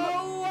name.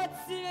 Oh,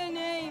 what's in a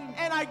name?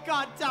 And I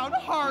got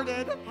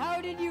downhearted.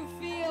 How did you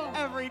feel?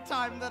 Every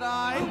time that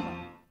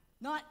I...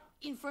 Not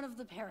in front of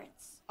the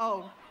parents.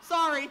 Oh,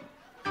 sorry.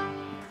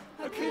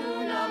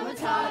 Hakuna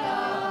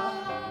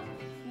Matata.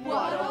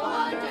 What a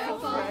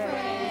wonderful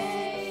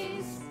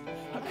phrase.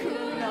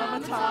 Hakuna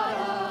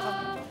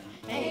Matata.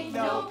 Ain't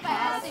no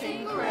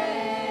passing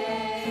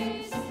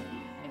craze.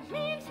 It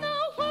means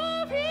no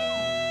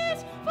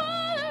worries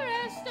for the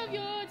rest of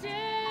your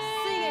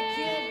days. Sing it,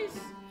 kids.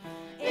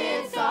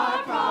 It's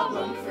our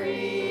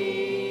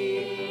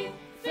problem-free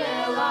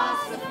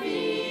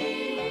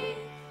philosophy.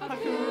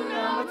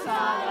 Hakuna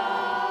Matata.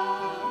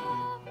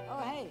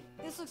 Oh, hey,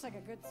 this looks like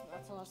a good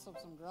spot to us up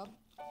some grub.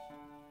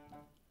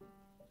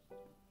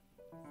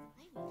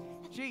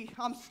 Gee,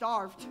 I'm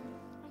starved.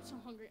 I'm so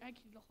hungry, I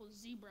could eat a whole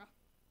zebra.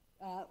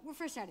 We're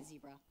first out of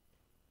zebra.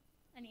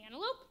 An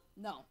antelope?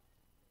 No.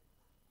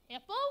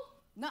 Hippo?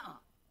 Nuh-uh.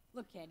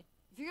 Look, kid,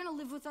 if you're gonna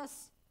live with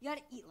us, you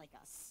gotta eat like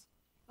us.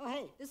 Oh,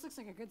 hey, this looks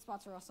like a good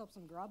spot to us up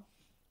some grub.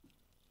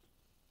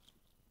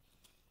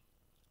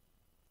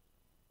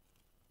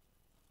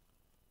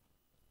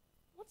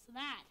 What's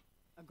that?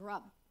 A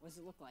grub. What does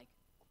it look like?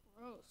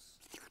 Gross.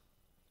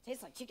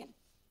 Tastes like chicken.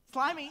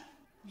 Slimy,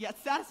 yet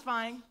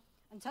satisfying.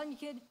 I'm telling you,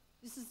 kid,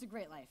 this is the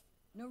great life.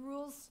 No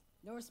rules,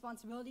 no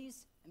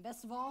responsibilities, and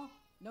best of all,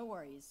 no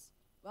worries.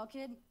 Well,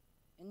 kid,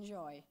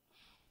 enjoy.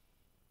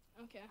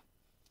 Okay.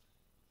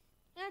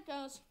 There it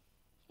goes.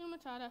 Hakuna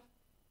Matata.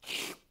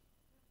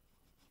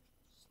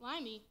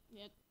 Slimy,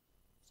 yet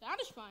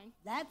satisfying.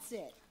 That's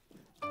it.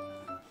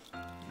 Hakuna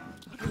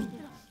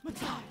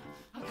Matata.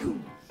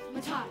 Hakuna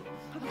Matata.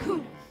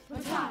 Hakuna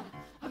Matata.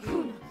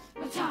 Hakuna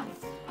Matata.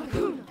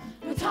 Hakuna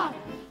Matata.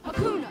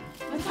 Hakuna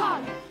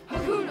Matata.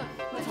 Hakuna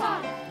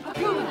Matata.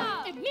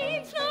 Hakuna. It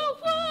means no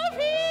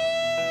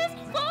worries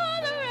for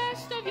the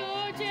rest of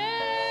your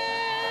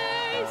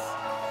days.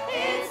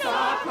 It's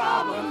our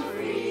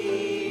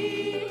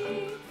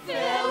problem-free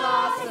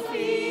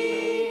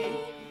philosophy.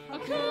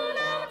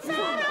 Hakuna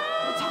Matata.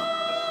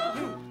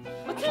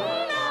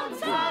 Hakuna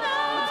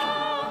Matata.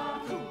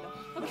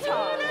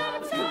 Hakuna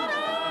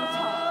Matata.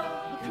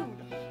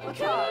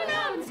 Hakuna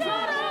Matata.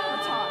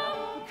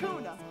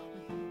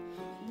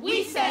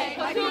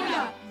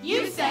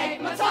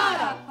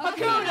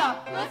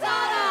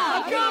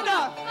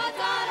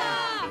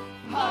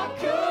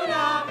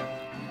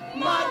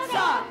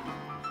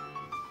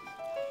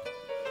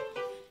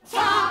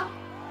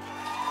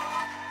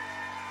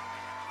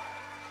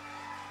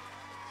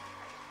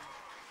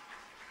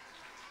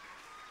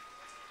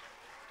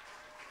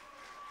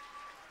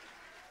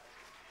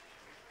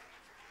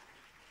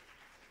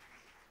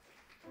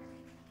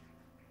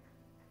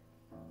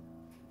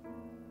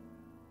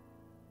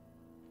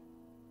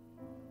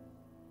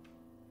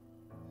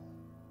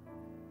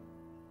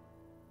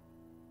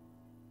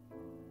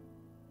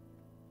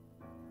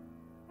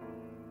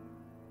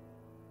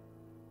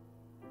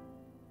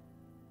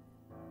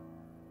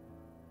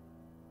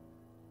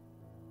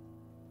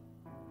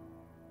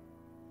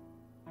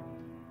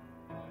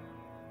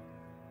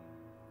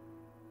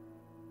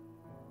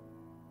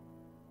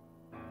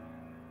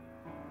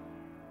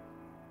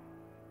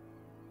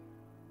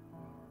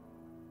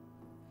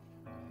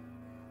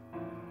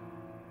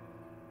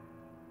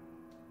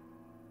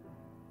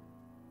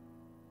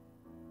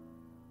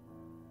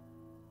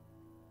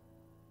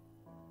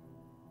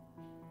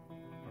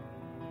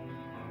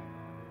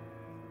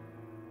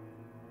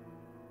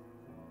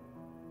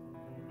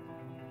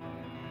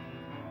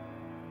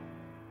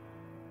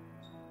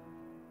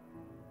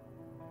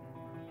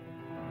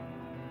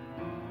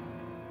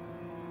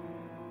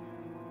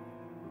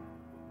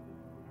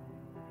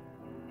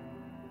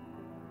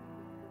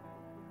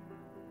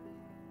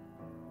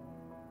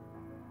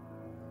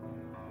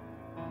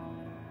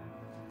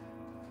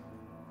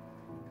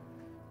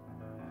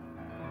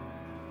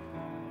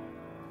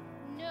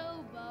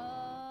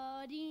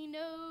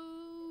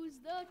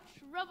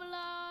 trouble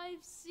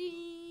I've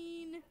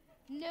seen.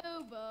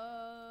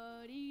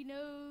 Nobody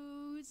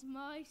knows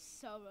my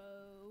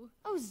sorrow.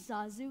 Oh,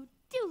 Zazu,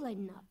 do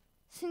lighten up.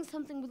 Sing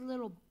something with a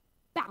little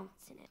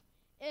bounce in it.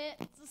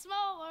 It's a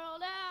small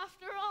world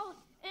after all.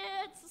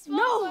 It's a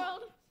small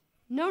world.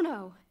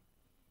 No.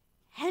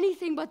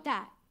 Anything but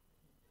that.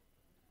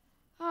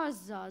 Ah,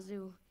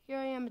 Zazu, here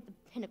I am at the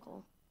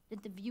pinnacle,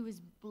 that the view is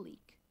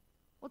bleak.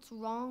 What's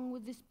wrong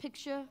with this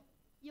picture?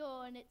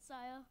 You're in it,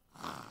 sire.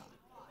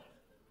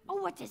 Oh,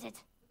 what is it?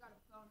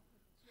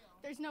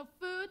 There's no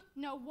food,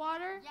 no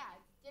water. Yeah,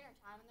 it's dinner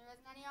time and there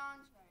isn't any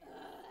entree.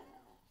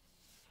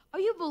 Are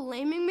you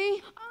blaming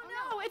me? Oh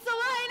no, it's the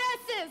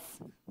lionesses!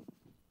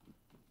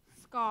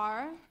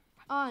 Scar,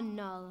 Ah,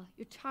 Nala,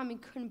 your timing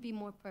couldn't be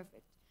more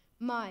perfect.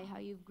 My, how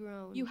you've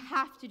grown. You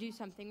have to do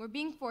something. We're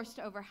being forced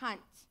to overhunt.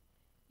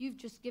 You've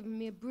just given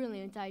me a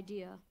brilliant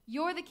idea.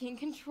 You're the king.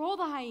 Control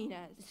the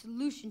hyenas. The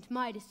solution to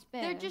my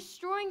despair. They're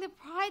destroying the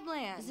Pride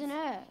Lands. is an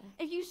air.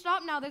 If you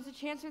stop now, there's a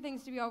chance for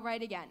things to be all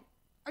right again.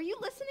 Are you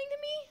listening to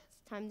me? It's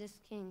time this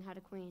king had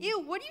a queen.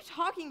 Ew, what are you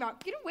talking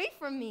about? Get away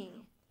from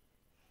me.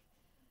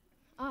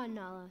 Ah,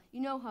 Nala, you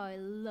know how I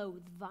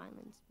loathe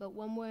violence, but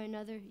one way or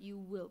another, you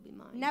will be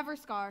mine. Never,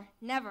 Scar.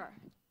 Never.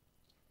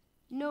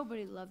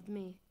 Nobody loved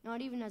me,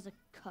 not even as a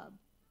cub.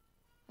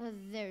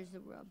 There's the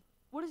rub.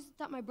 What is it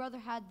that my brother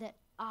had that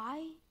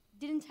I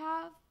didn't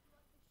have?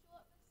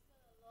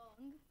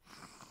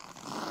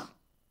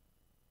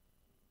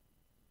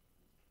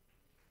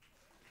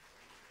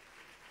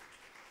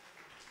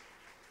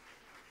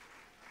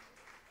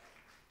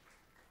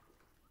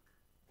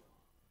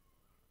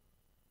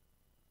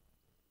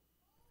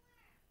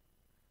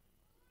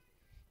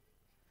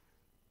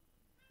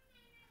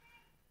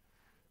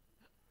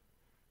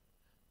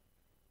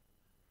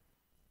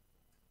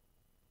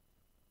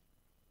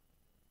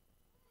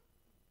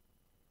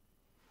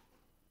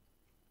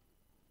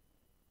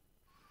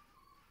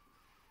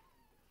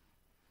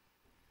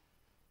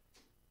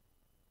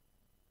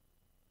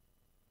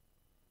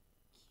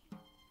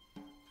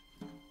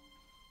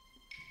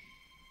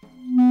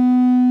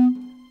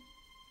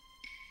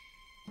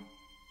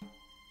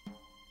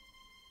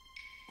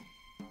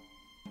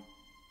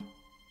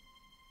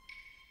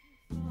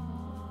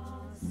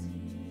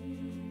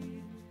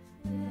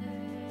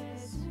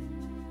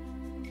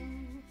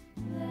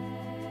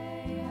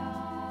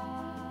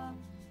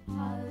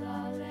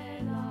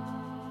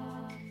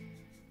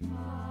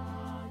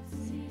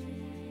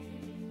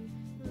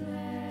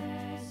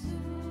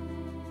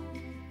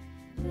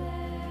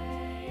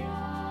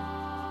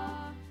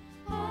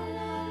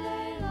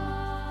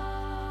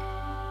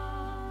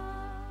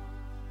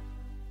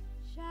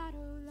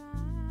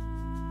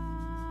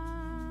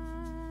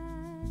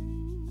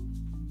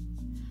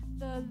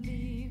 The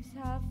leaves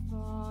have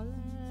fallen.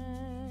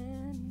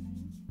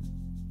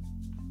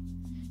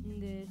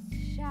 This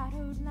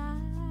shadowed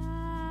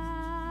land,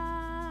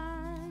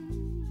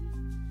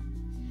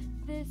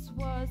 this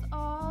was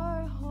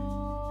our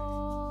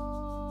home.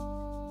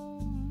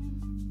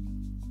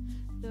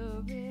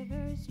 The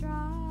river's dry,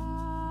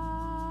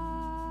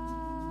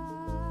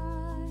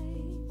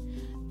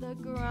 the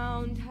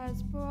ground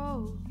has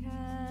broken,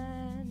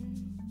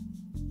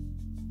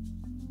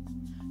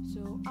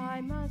 so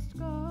I must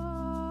go.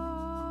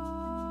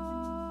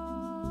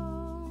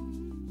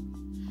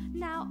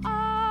 Now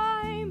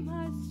I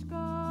must go,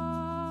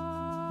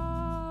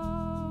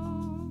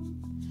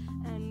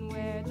 and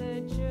where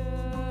the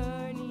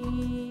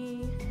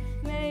journey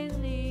may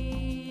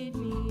lead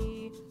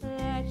me,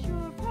 let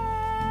your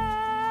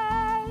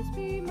prayers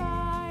be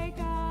my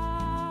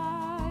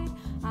guide.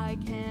 I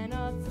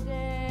cannot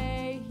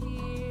stay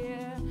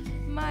here,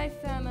 my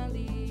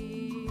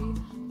family,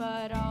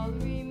 but I'll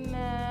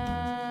remember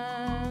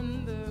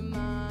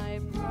my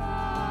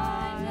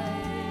pride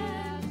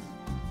land,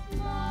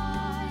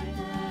 my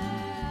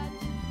land,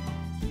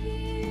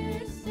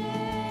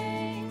 tear-stained,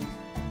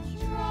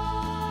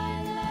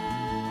 dry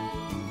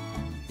land.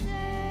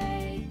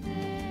 Take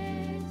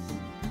this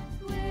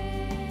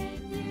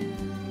with you,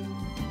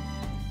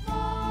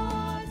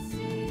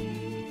 Foxy,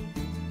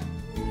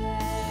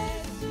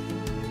 rescue.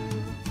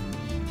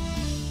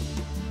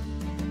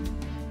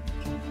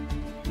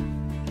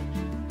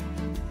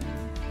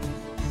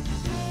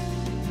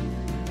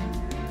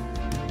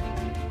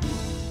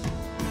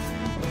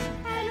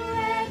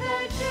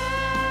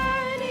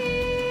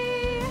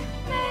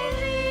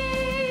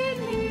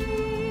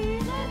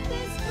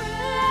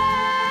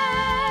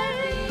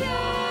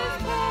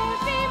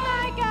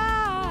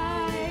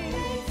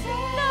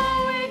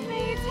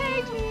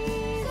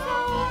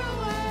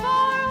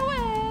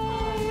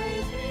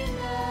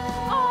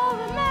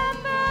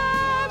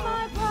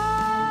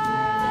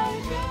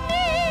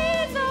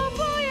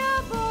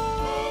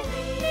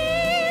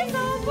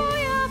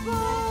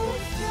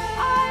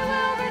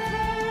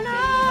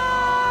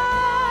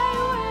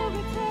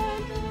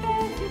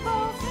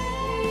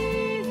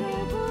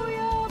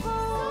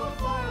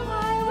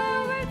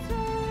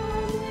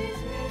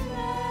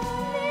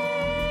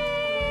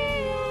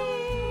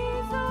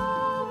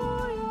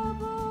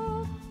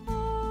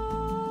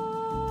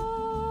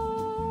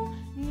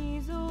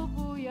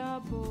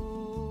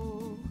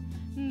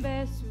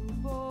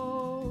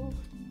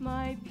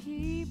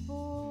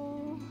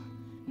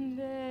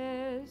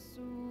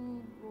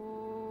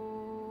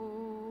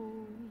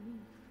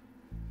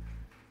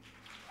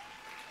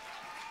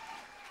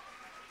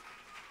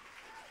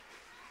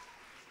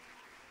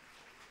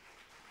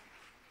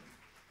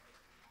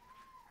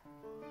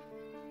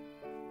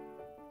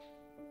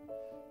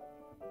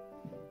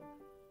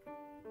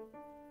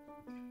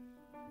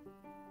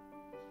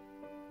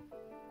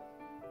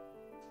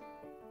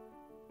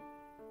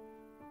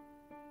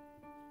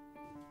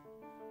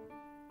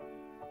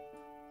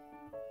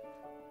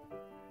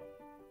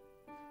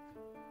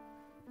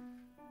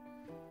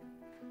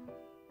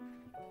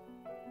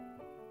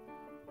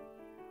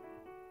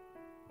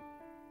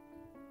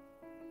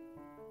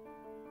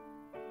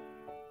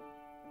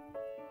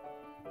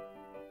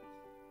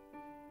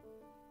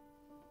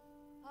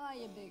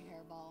 big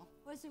hairball.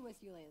 What's it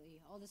with you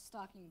lately? All this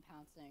stalking and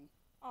pouncing.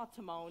 Aw,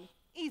 Timon,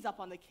 ease up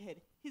on the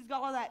kid. He's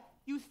got all that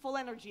youthful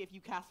energy if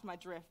you cast my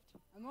drift.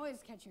 I'm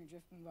always catching your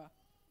drift, Pumbaa.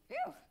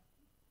 Phew!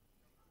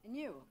 And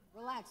you,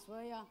 relax,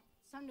 will ya?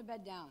 It's time to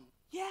bed down.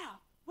 Yeah,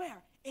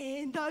 where?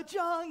 In the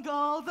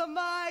jungle, the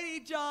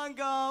mighty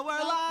jungle, where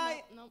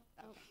Nope.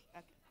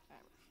 Okay.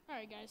 All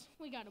right, guys,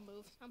 we gotta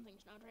move.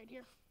 Something's not right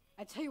here.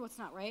 I tell you what's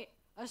not right.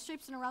 I was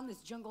traipsing around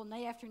this jungle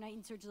night after night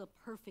in search of the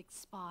perfect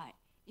spot.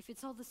 If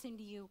it's all the same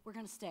to you, we're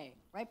gonna stay.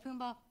 Right,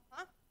 Pumbaa?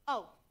 Huh?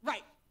 Oh,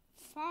 right.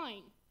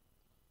 Fine.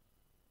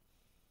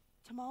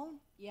 Timon,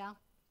 Yeah?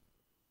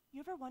 you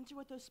ever wonder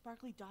what those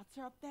sparkly dots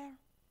are up there?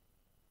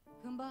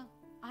 Pumbaa,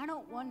 I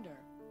don't wonder.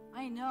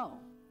 I know.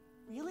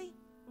 Really?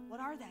 What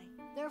are they?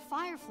 They're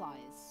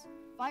fireflies.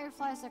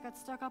 Fireflies that got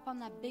stuck up on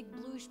that big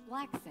bluish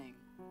black thing.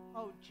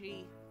 Oh,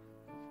 gee.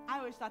 I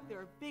always thought they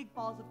were big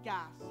balls of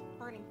gas,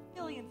 burning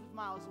billions of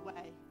miles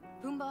away.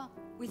 Pumbaa,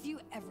 with you,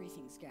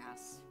 everything's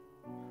gas.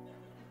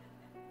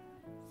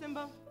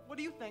 Simba, what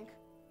do you think?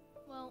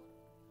 Well,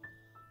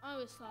 I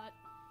always thought.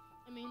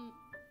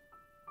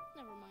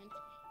 Never mind.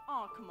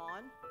 Oh, come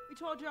on. We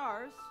told you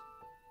ours.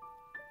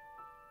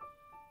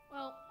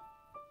 Well,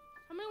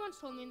 somebody once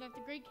told me that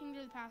the great kings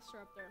of the past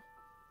are up there,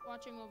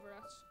 watching over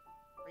us.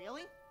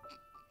 Really?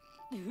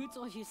 Who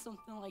told you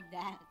something like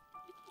that?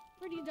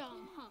 Pretty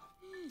dumb, huh?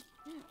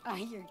 Ah,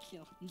 you're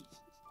killing me.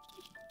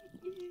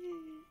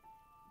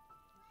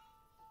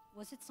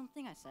 Was it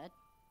something I said?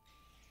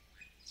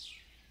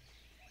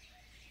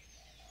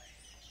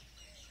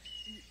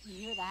 You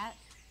hear that?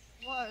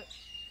 What?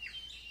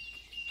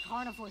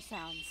 Carnivore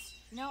sounds.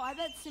 No, I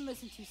bet Simba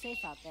isn't too safe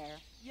out there.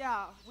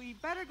 Yeah, we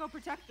better go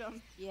protect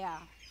them. Yeah.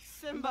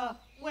 Simba,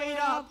 wait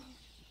up!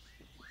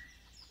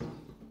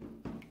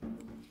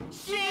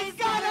 She's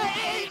gonna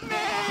eat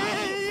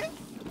me!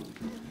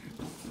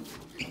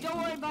 Don't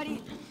worry,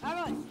 buddy.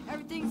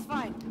 Everything's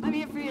fine. I'm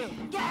here for you.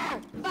 Get her!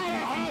 By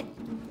her head!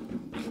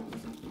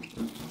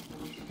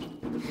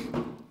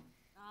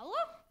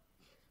 Nala?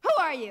 Who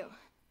are you?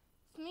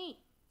 It's me,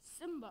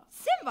 Simba.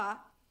 Simba?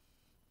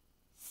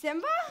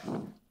 Simba?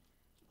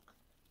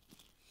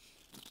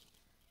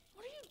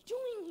 What are you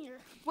doing here?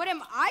 What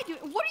am I doing?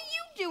 What are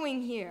you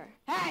doing here?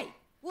 Hey!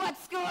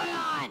 What's going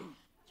on?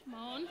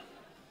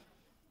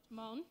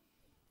 Timon.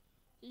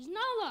 This is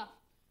Nala.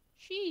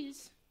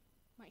 She's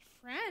my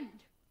friend.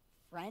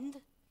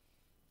 Friend?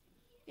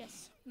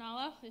 Yes,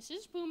 Nala, this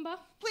is Pumbaa.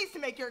 Pleased to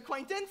make your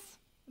acquaintance.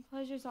 The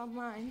pleasure's all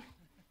mine.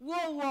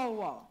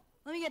 Whoa.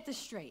 Let me get this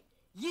straight.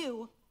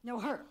 You know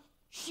her.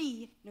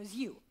 She knows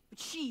you. But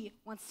she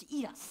wants to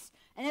eat us.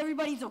 And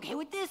everybody's okay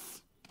with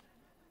this?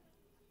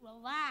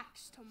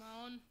 Relax,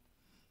 Timon.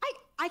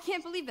 I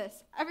can't believe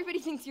this. Everybody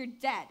thinks you're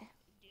dead.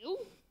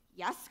 You?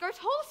 Yes, Scar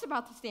told us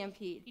about the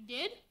stampede. He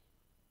did?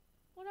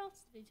 What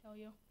else did he tell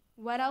you?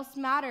 What else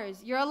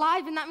matters? You're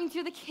alive, and that means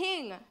you're the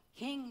king.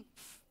 King?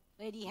 Pff,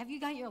 lady, have you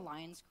got your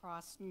lines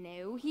crossed?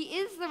 No, he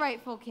is the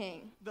rightful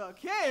king. The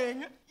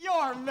king?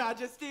 Your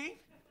Majesty.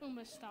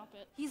 Pumbaa, stop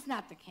it. He's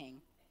not the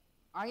king.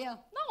 Are you?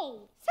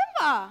 No.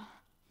 Simba!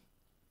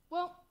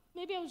 Well,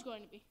 maybe I was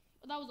going to be,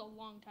 but that was a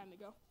long time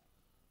ago.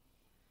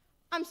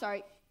 I'm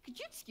sorry. Could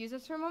you excuse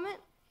us for a moment?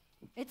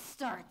 It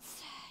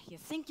starts. You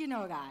think you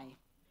know a guy.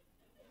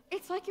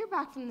 It's like you're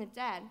back from the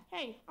dead.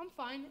 Hey, I'm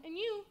fine. And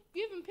you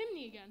haven't pinned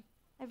me again.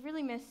 I've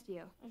really missed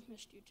you. I've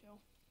missed you too.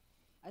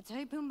 I tell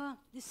you, Pumbaa,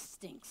 this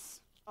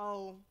stinks.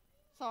 Oh,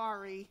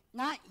 sorry.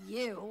 Not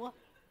you.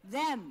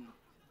 Them.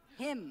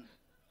 Him.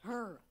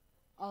 Her.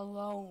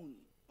 Alone.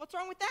 What's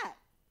wrong with that?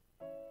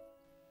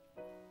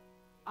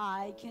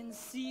 I can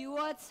see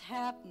what's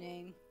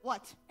happening.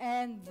 What?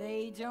 And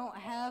they don't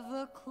have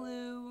a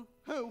clue.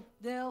 Who?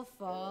 They'll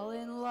fall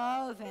in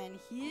love, and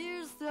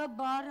here's the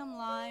bottom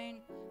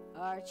line.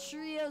 Our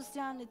trio's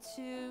down to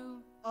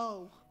 2.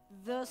 Oh.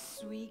 The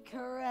sweet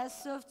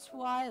caress of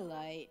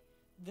twilight.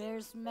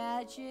 There's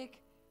magic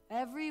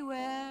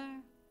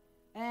everywhere.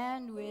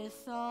 And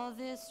with all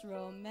this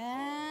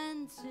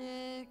romantic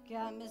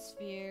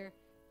atmosphere,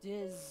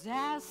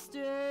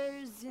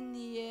 disasters in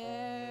the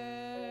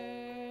air.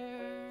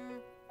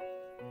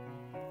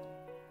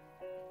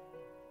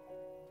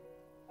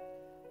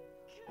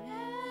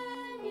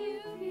 Can you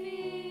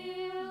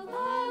feel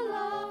the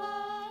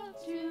love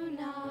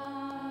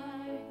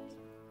tonight?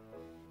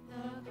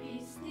 The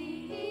peace the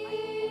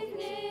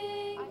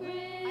evening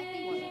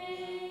brings.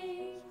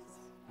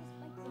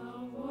 The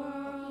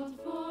world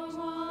for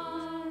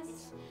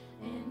once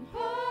in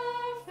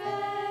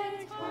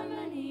perfect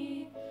harmony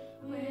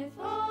with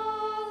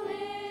all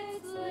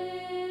its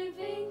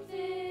living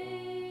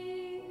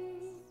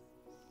things.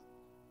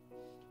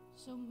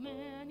 So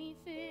many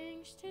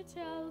things to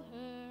tell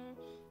her,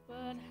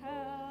 but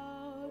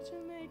how to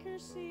make her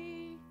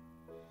see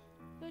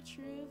the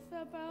truth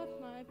about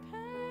my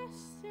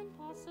past?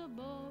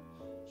 Impossible.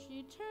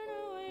 She'd turn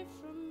away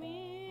from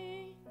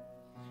me.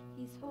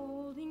 He's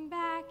holding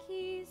back,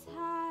 he's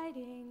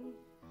hiding.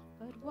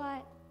 But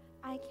what?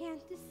 I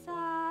can't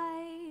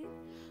decide.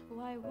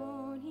 Why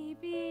won't he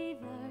be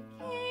the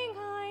king?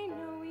 I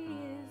know he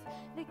is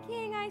the the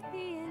king I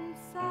see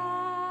inside.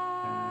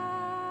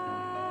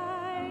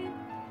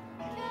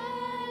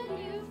 Can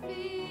you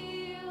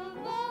feel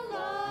the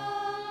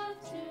love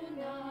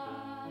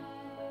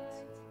tonight?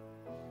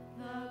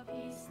 The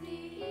peace the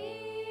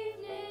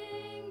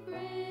evening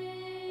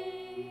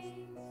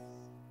brings.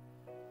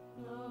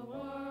 The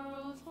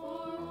world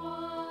for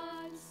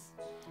once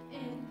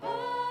in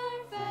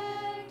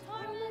perfect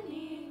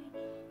harmony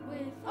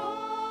with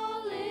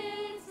all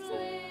its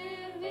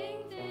living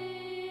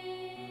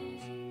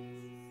things.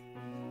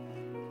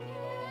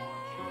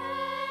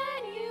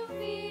 Can you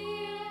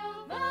feel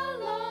the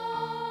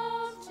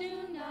love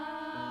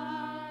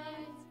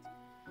tonight?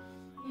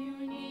 You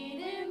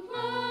needn't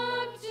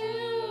look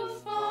too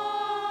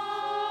far.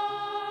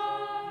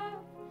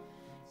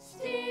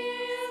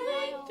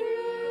 Stealing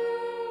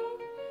through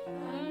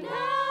the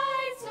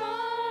night's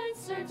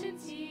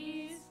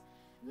uncertainties,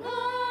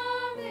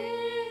 love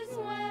is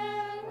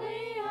where we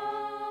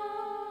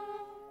are.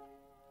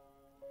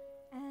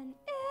 And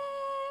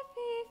if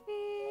he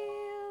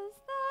feels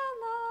the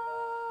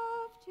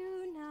love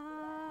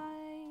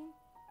tonight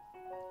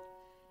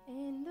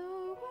in the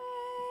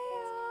way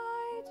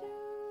I do,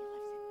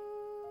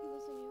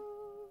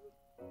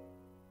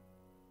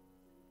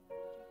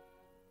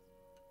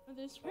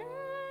 This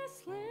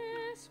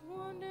restless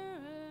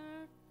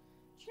wanderer,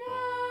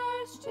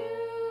 just to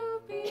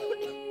be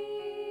with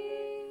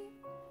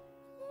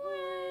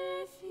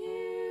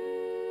you.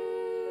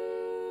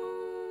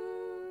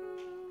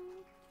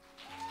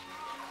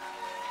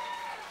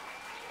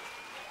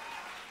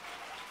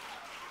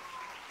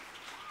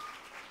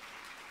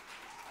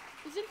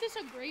 Isn't this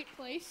a great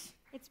place?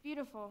 it's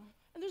beautiful.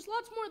 And there's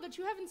lots more that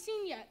you haven't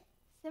seen yet.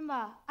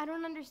 Simba, I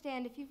don't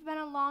understand. If you've been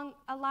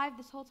alive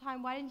this whole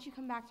time, why didn't you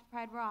come back to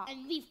Pride Rock?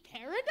 And leave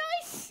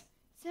paradise?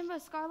 Simba,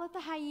 Scar let the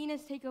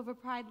hyenas take over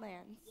Pride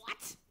Lands.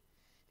 What?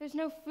 There's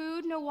no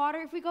food, no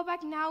water. If we go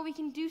back now, we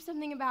can do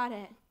something about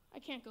it. I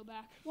can't go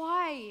back.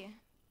 Why?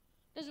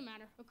 Doesn't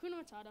matter. Hakuna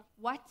Matata.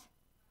 What?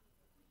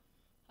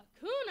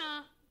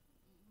 Hakuna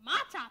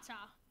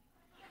Matata.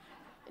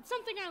 It's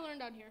something I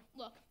learned out here.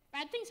 Look,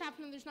 bad things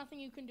happen and there's nothing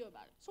you can do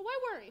about it. So why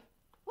worry?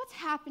 What's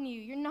happened to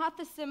you? You're not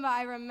the Simba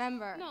I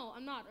remember. No,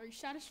 I'm not. Are you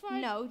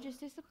satisfied? No,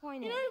 just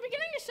disappointed. You know, you're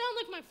beginning to sound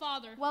like my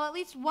father. Well, at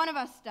least one of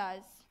us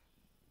does.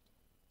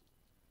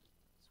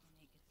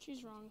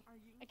 She's wrong.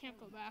 I can't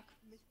go back.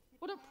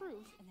 What'd it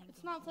prove?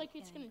 It's not like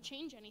it's going to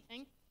change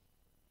anything.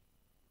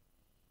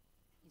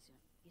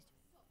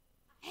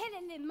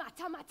 Helele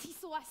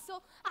matamatiso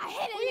aso.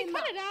 Will you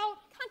cut it out?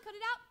 Can't cut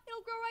it out.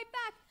 It'll grow right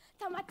back.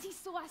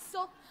 Tamatiso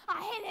aso.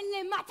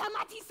 Helele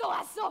matamatiso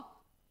aso.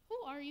 Who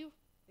are you?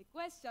 The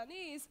question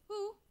is,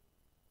 who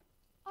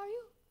are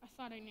you? I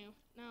thought I knew.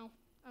 No,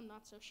 I'm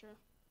not so sure.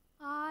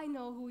 I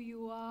know who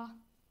you are.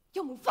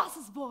 You're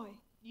Mufasa's boy.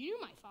 You knew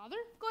my father?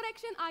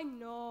 Correction, I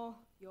know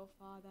your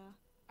father.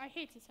 I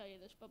hate to tell you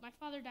this, but my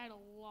father died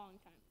a long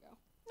time ago.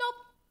 Nope,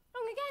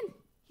 wrong again.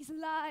 He's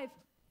alive.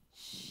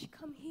 Shh,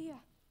 come here.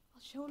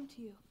 I'll show him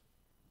to you.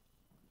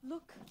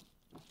 Look,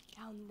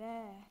 down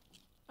there.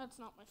 That's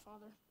not my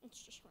father.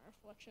 It's just my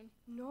reflection.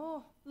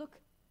 No, look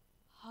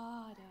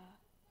harder.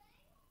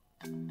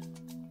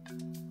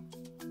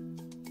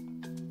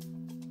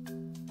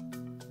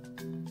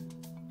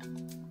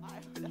 I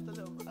heard that's a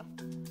little rough.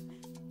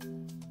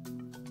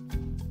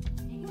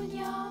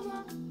 Ingwenyama,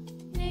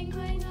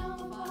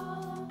 nengwenyama,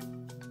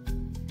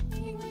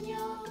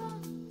 ingwenyama,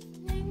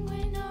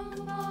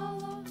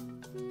 nengwenyama.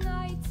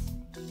 Night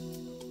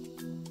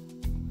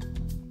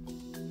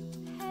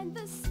and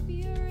the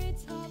spirit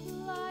of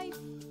life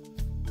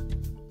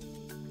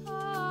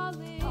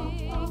calling.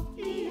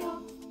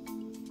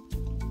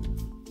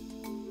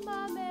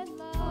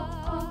 Mamela.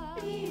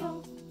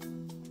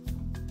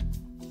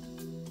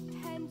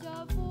 And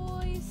a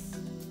voice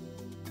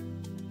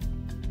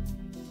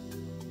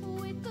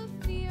with the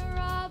fear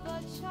of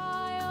a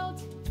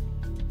child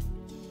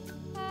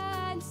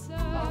answers.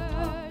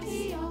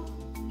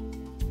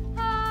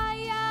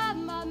 I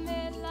am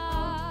Mamela.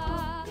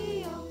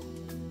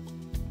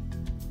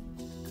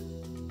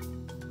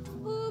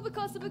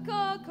 Because of a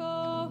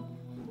coco.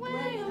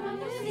 Wait,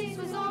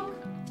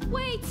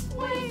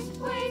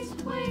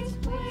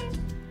 Wait.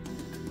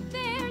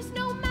 There's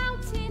no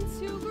mountain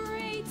too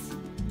great.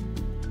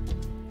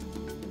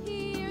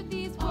 Hear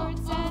these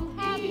words and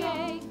have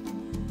faith.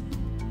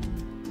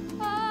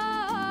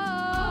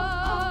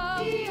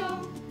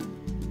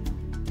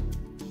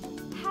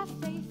 Have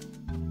faith.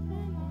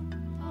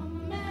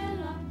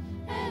 Amamela,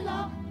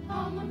 ella,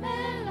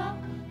 amamela,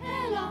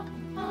 ella,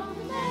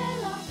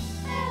 amamela,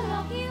 ella.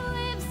 He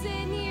lives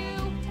in you.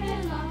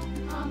 Ella,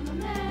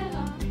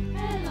 amamela,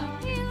 ella.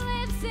 He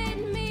lives in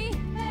me.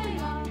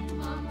 Ella,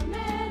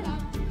 amamela.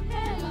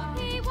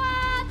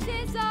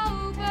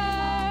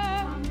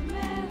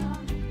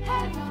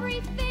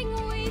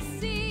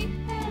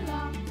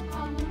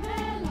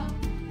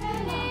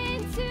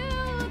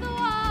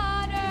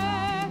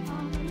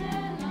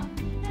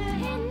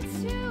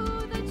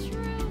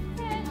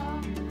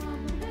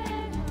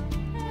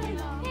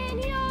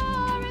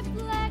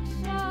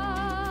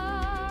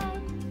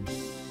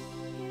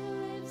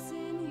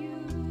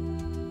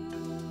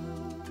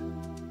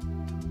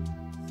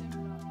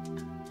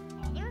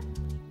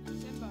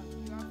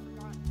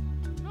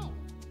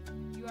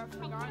 have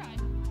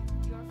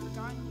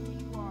forgotten who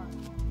you are,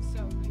 and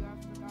so you have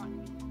forgotten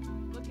me.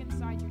 Look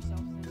inside yourself,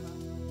 Simba.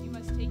 You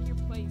must take your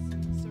place in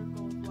the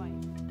circle of life.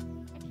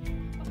 I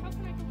can't. But how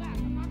can I go back?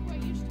 I'm not who I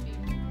used to be.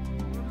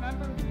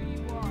 Remember who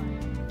you are.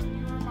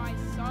 You are my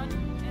son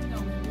and the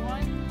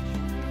one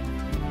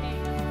true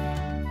king.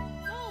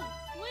 No,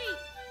 wait!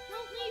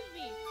 Don't leave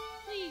me!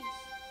 Please,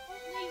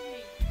 don't leave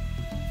me.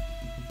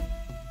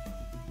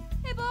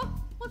 Hey, Bo,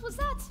 what was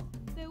that?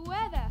 The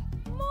weather.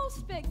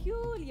 Most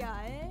peculiar,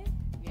 eh?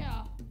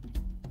 Yeah.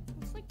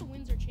 Looks like the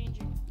winds are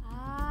changing.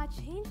 Ah,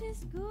 change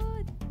is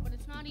good. But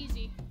it's not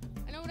easy.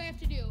 I know what I have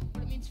to do,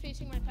 but it means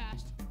facing my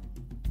past.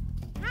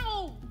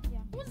 Ow! Yeah.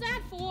 What was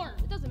that for?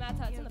 It doesn't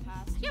matter, it's in the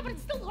past. Yeah, but it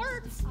still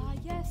hurts! Ah,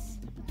 yes,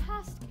 the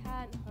past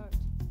can hurt.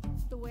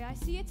 The way I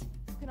see it,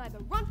 you can either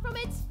run from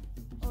it,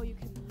 or you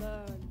can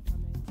learn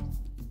from it.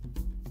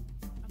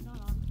 I'm not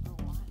on for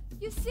a while.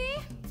 You see?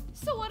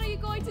 So what are you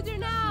going to do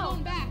now?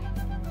 Going back.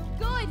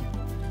 Good!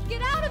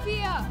 Get out of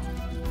here!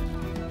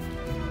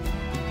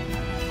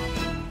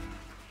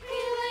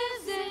 He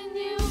lives in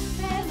you,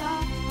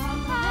 Bella.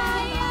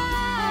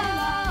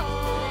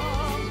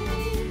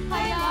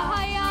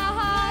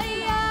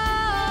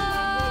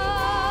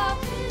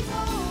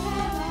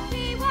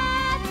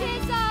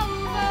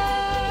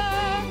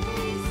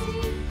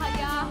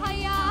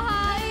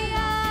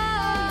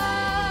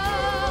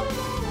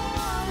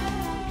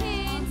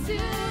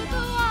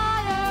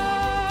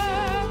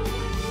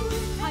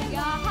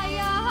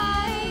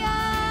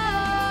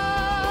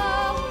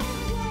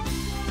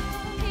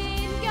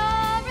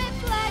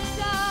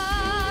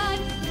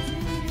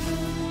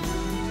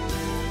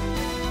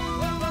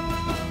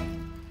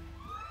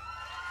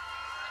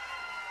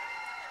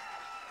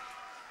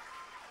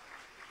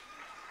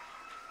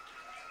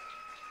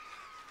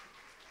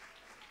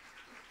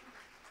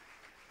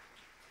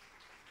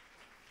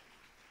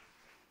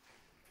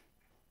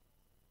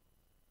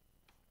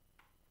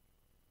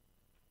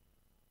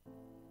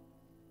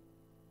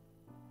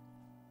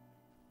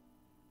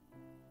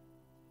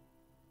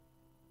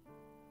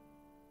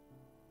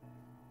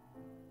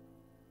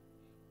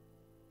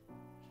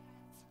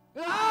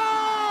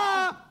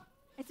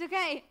 It's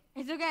okay.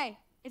 It's okay.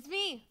 It's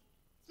me.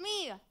 It's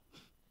me.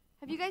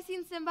 Have you guys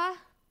seen Simba?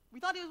 We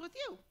thought he was with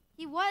you.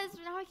 He was,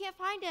 but now I can't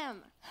find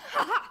him.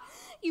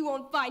 You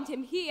won't find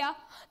him here.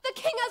 The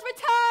king has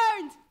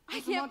returned!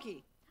 Where's the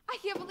monkey? I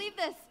can't believe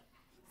this.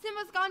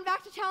 Simba's gone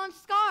back to challenge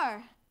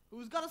Scar.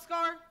 Who's got a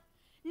scar?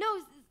 No,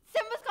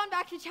 Simba's gone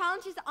back to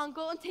challenge his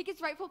uncle and take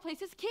his rightful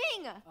place as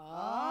king.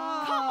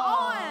 Oh. Come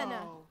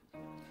on!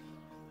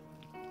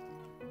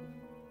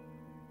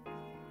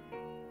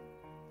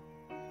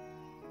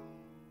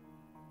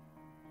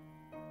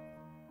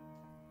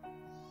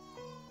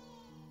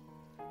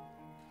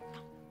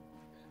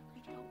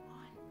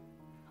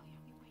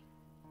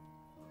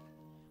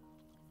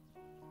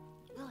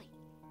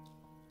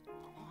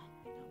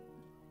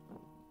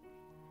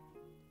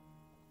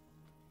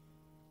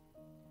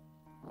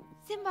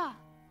 Simba,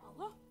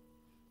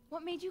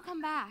 what made you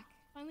come back?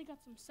 Finally got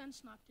some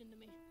sense knocked into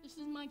me. This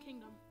is my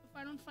kingdom. If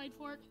I don't fight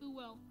for it, who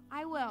will?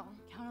 I will.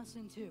 Count us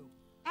in too.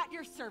 At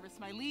your service,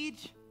 my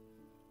liege.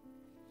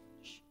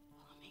 Shh,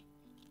 follow me.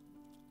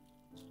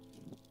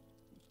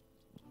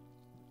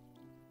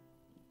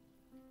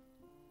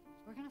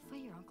 We're gonna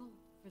fight your uncle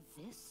for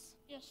this?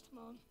 Yes,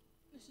 Timon.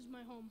 This is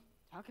my home.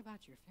 Talk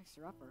about your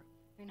fixer-upper.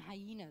 They're in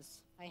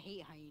hyenas. I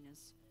hate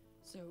hyenas.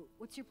 So,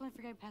 what's your plan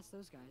for getting past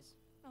those guys?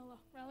 I'll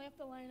rally up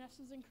the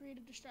lionesses and create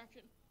a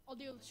distraction. I'll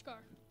deal with Scar.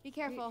 Be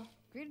careful.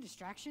 Create a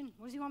distraction?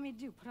 What does he want me to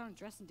do? Put on a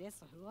dress and dance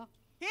the hula?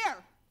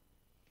 Here.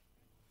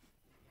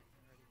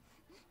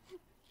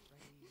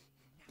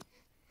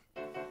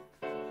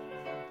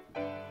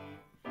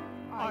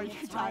 Are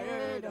you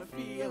tired of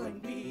feeling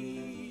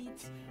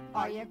beat?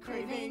 Are you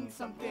craving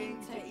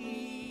something to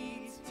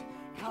eat?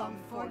 Come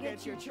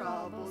forget your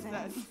troubles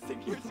and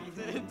sink your teeth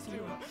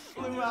into a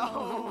blue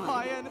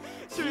Hawaiian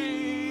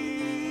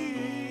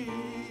treat.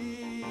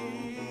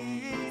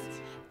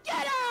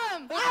 Get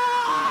him!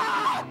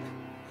 Ah!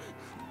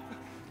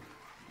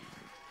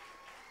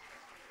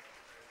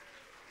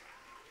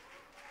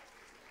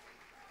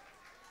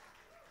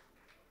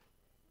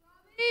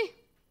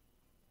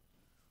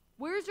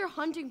 Where's your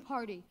hunting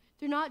party?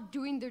 They're not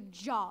doing their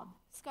job.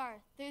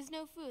 Scar, there's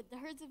no food. The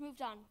herds have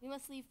moved on. We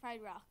must leave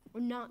Pride Rock.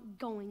 We're not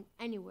going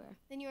anywhere.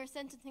 Then you are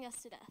sentencing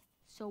us to death.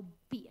 So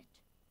be it.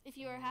 If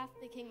you are half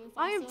the King Mufasa...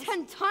 I am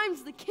 10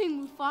 times the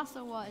king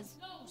Mufasa was.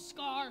 No,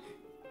 Scar!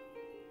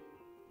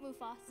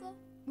 Mufasa?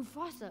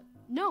 Mufasa,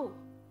 no.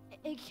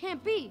 It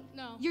can't be.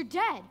 No. You're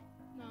dead.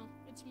 No,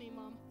 it's me,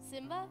 Mom.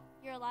 Simba,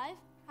 you're alive?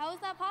 How is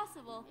that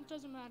possible? It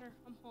doesn't matter.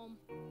 I'm home.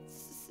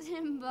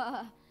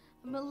 Simba,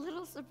 I'm a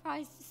little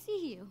surprised to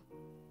see you.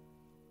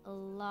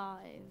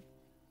 Alive.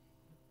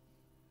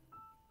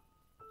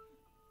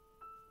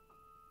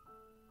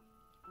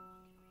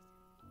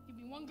 Give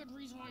me one good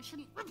reason why I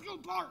shouldn't rip you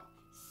apart.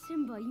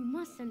 Simba, you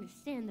must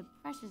understand the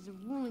pressures of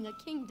ruling a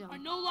kingdom. Are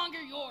no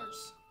longer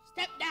yours.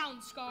 Step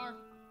down, Scar.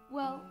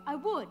 Well, I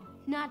would,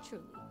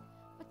 naturally.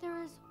 But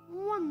there is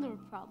one little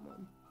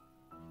problem.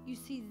 You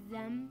see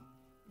them,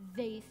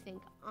 they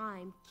think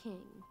I'm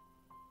king.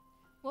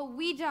 Well,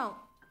 we don't.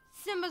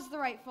 Simba's the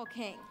rightful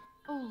king.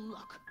 Oh,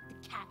 look, the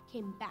cat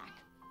came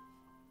back.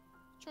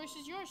 Choice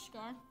is yours,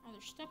 Scar.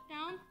 Either step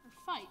down or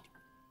fight.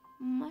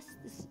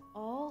 Must this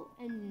all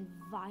end in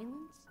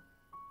violence?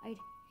 I'd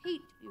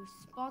hate to be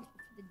responsible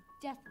for the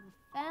death of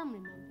a family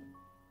member.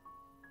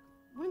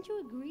 Wouldn't you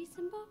agree,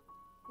 Simba?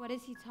 What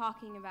is he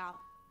talking about?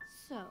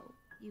 So,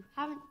 you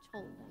haven't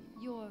told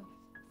them your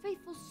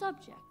faithful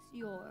subjects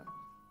your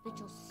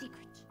little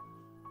secret.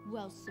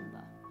 Well,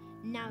 Simba,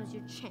 now's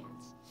your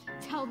chance.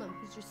 Tell them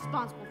who's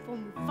responsible for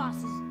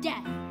Mufasa's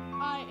death.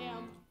 I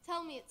am.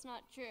 Tell me it's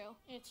not true.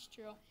 It's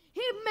true.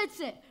 He admits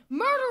it!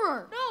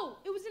 Murderer! No,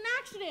 it was an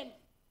accident.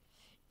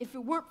 If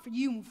it weren't for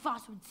you,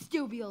 Mufasa would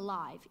still be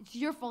alive. It's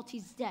your fault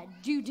he's dead.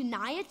 Do you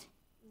deny it?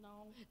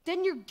 No.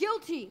 Then you're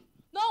guilty.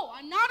 No,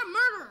 I'm not a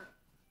murderer.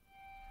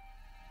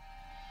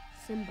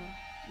 Simba,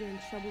 you're in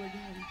trouble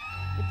again.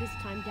 But this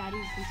time, Daddy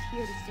isn't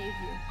here to save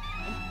you.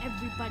 And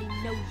everybody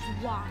knows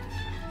why.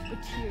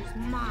 But here's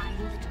my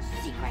little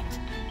secret.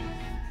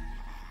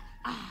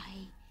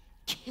 I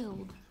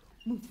killed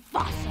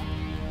Mufasa.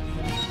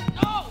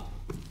 No!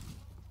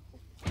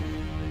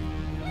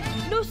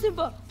 No,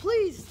 Simba,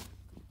 please.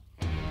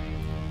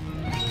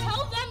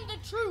 Tell them the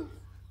truth.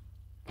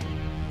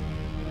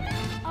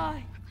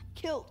 I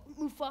killed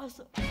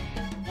Mufasa.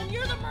 Then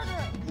you're the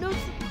murderer. No,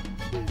 Simba,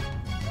 please.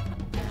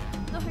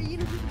 The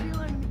hyena is a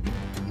real enemy.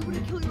 You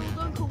wouldn't kill your old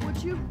uncle,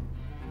 would you?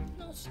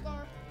 No,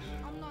 Scar.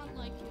 I'm not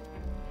like you.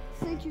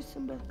 Thank you,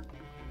 Simba.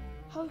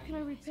 How can I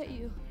repay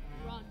you?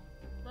 Run.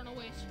 Run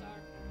away, Scar.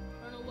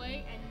 Run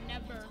away and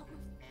never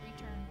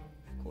return.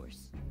 Of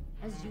course,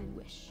 as you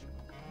wish,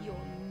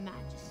 Your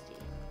Majesty.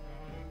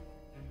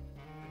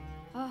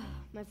 Ah,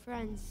 my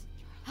friends,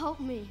 help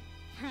me.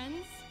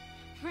 Friends?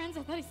 Friends?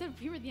 I thought he said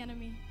we were the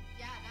enemy.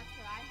 Yeah, that's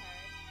what I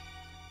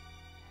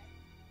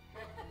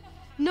heard.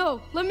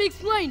 No, let me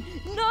explain.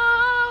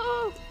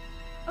 No!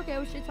 Okay, I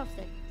wish you a tough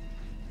stay.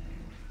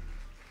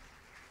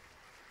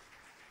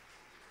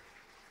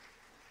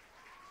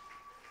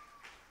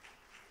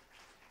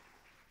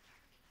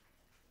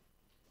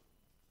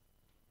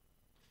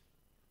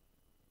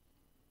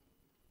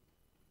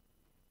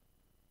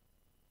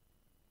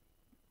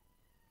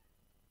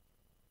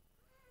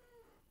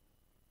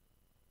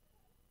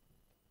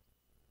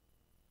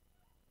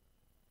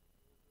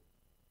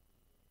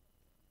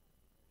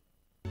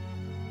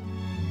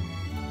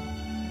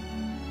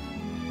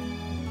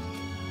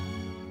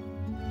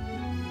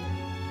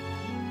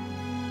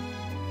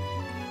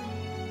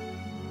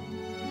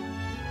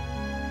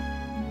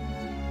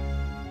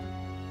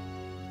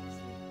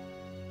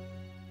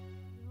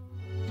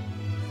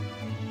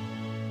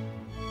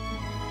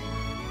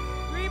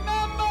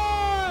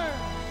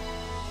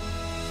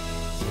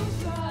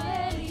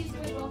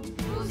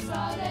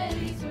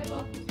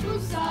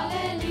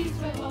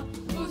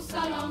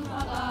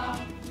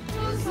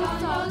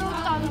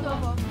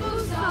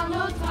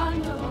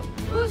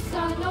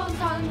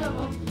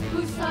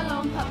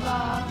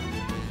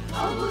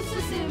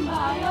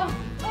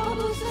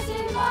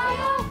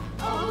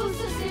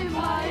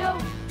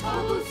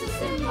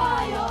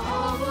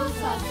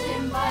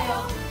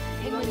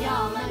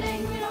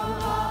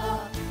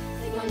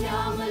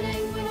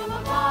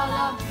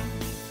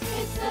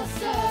 It's the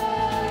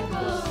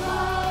circle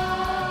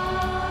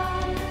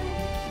line,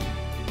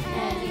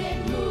 and it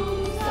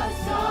moves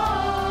us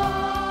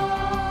all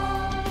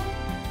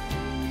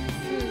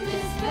through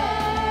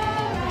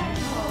despair and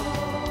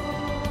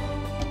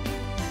hope,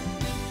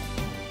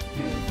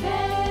 through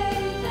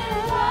faith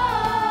and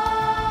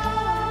love,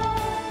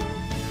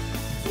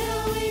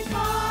 till we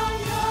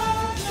find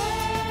our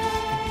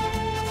place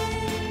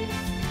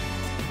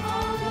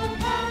on the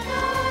path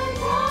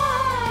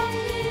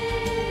unwinding.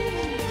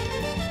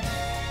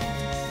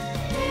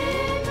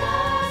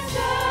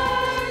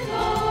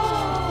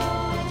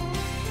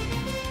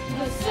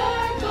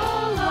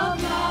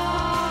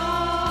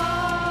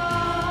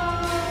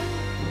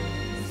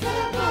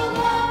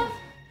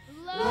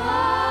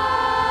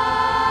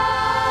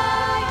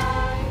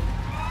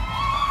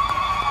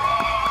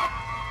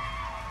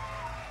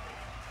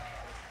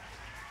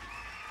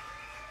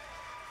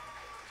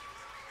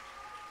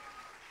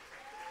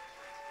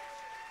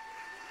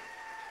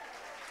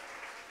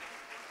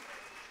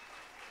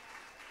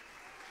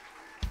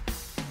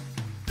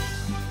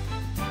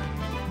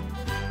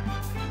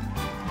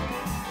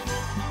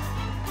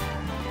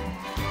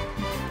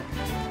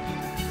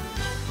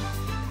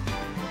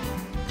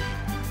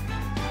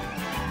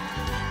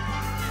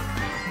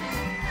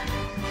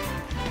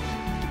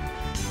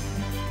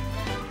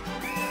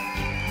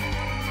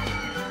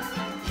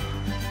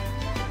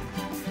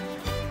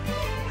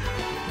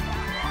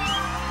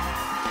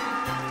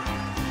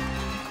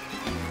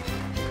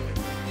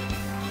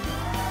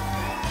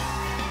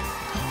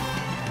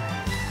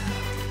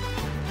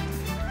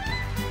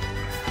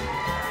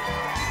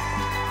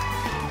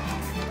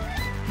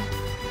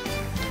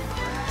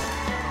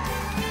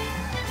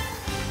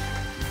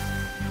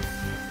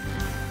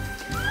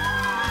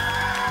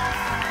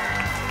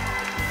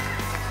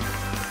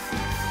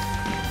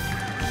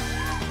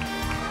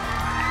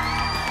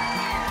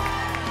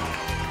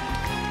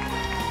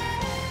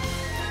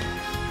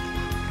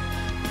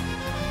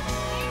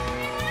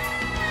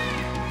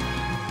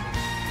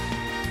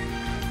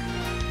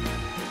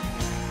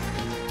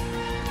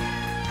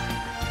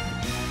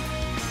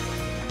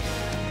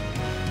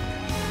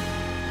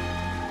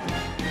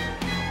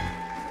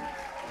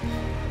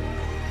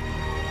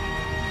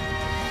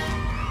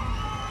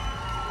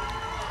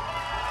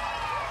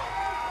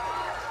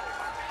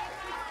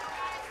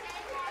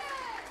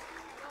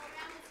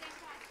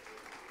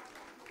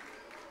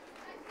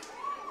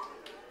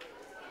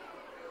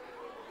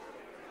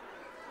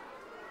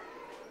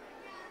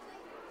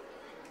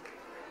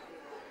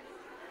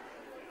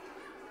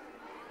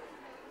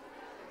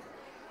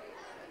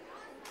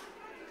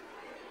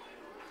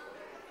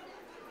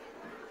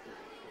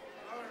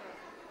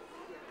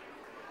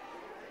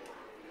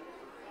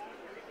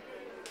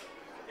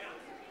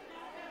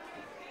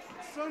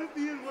 sun at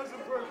the end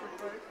wasn't perfect,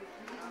 right?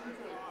 I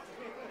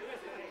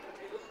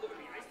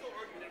still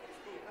argue that was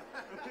cool.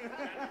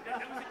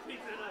 That was a key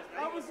to us.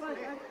 I was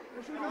like, I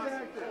should have been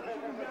back there. I should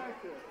have been back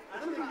there.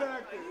 I should have been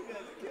back there. You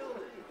guys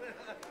killed it.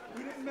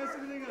 We didn't mess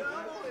anything up,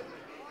 right?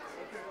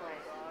 Okay, well.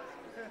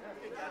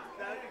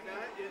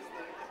 That is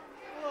the...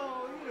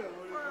 Oh, you know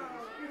what it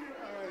is.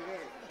 All right,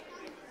 hey.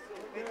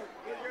 Hey,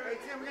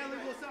 Tim, we gotta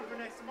leave a little something for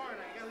next tomorrow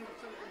night. You gotta leave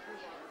something for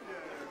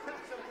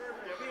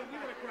we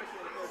want to crush you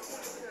on the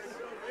first one.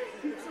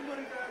 Keep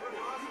somebody back with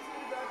your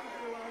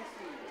last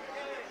scene.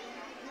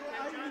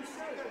 Yeah, I even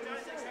said it.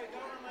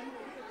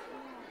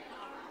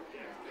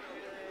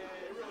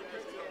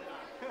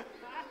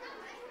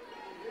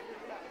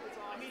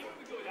 I mean, if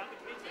we go without the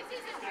kids,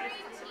 This is a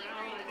dream team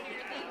right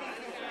here. Thank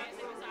you guys.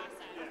 It was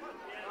awesome.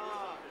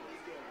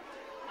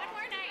 One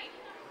more night.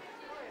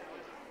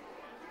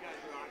 You guys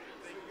rock.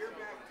 You're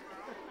back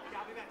tomorrow. Yeah,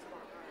 I'll be back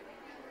tomorrow.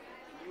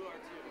 You are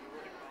too.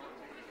 We're in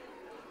college.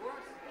 Of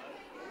course.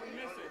 We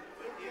miss it.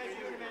 You guys are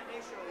doing a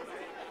matinee show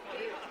tonight.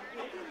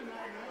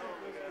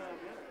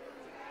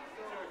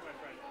 Sorry, my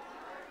friend.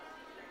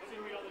 Let's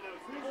read all the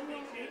notes.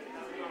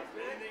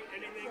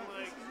 Anything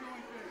like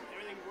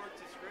everything worked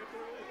to script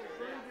or anything?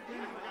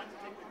 I forgot to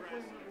take the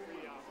grass and the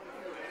tree off.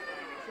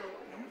 So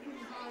you can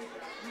hide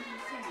that. You can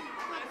see it.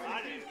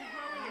 I did. I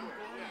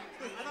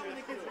thought when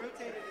the kids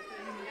rotated it,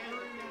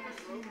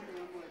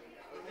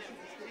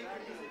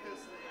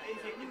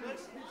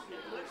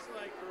 it looks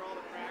like for all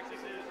the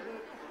practices.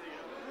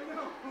 I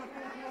know.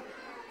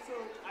 So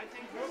I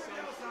think nobody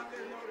else out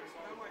there noticed.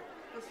 I'm like,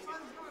 the sun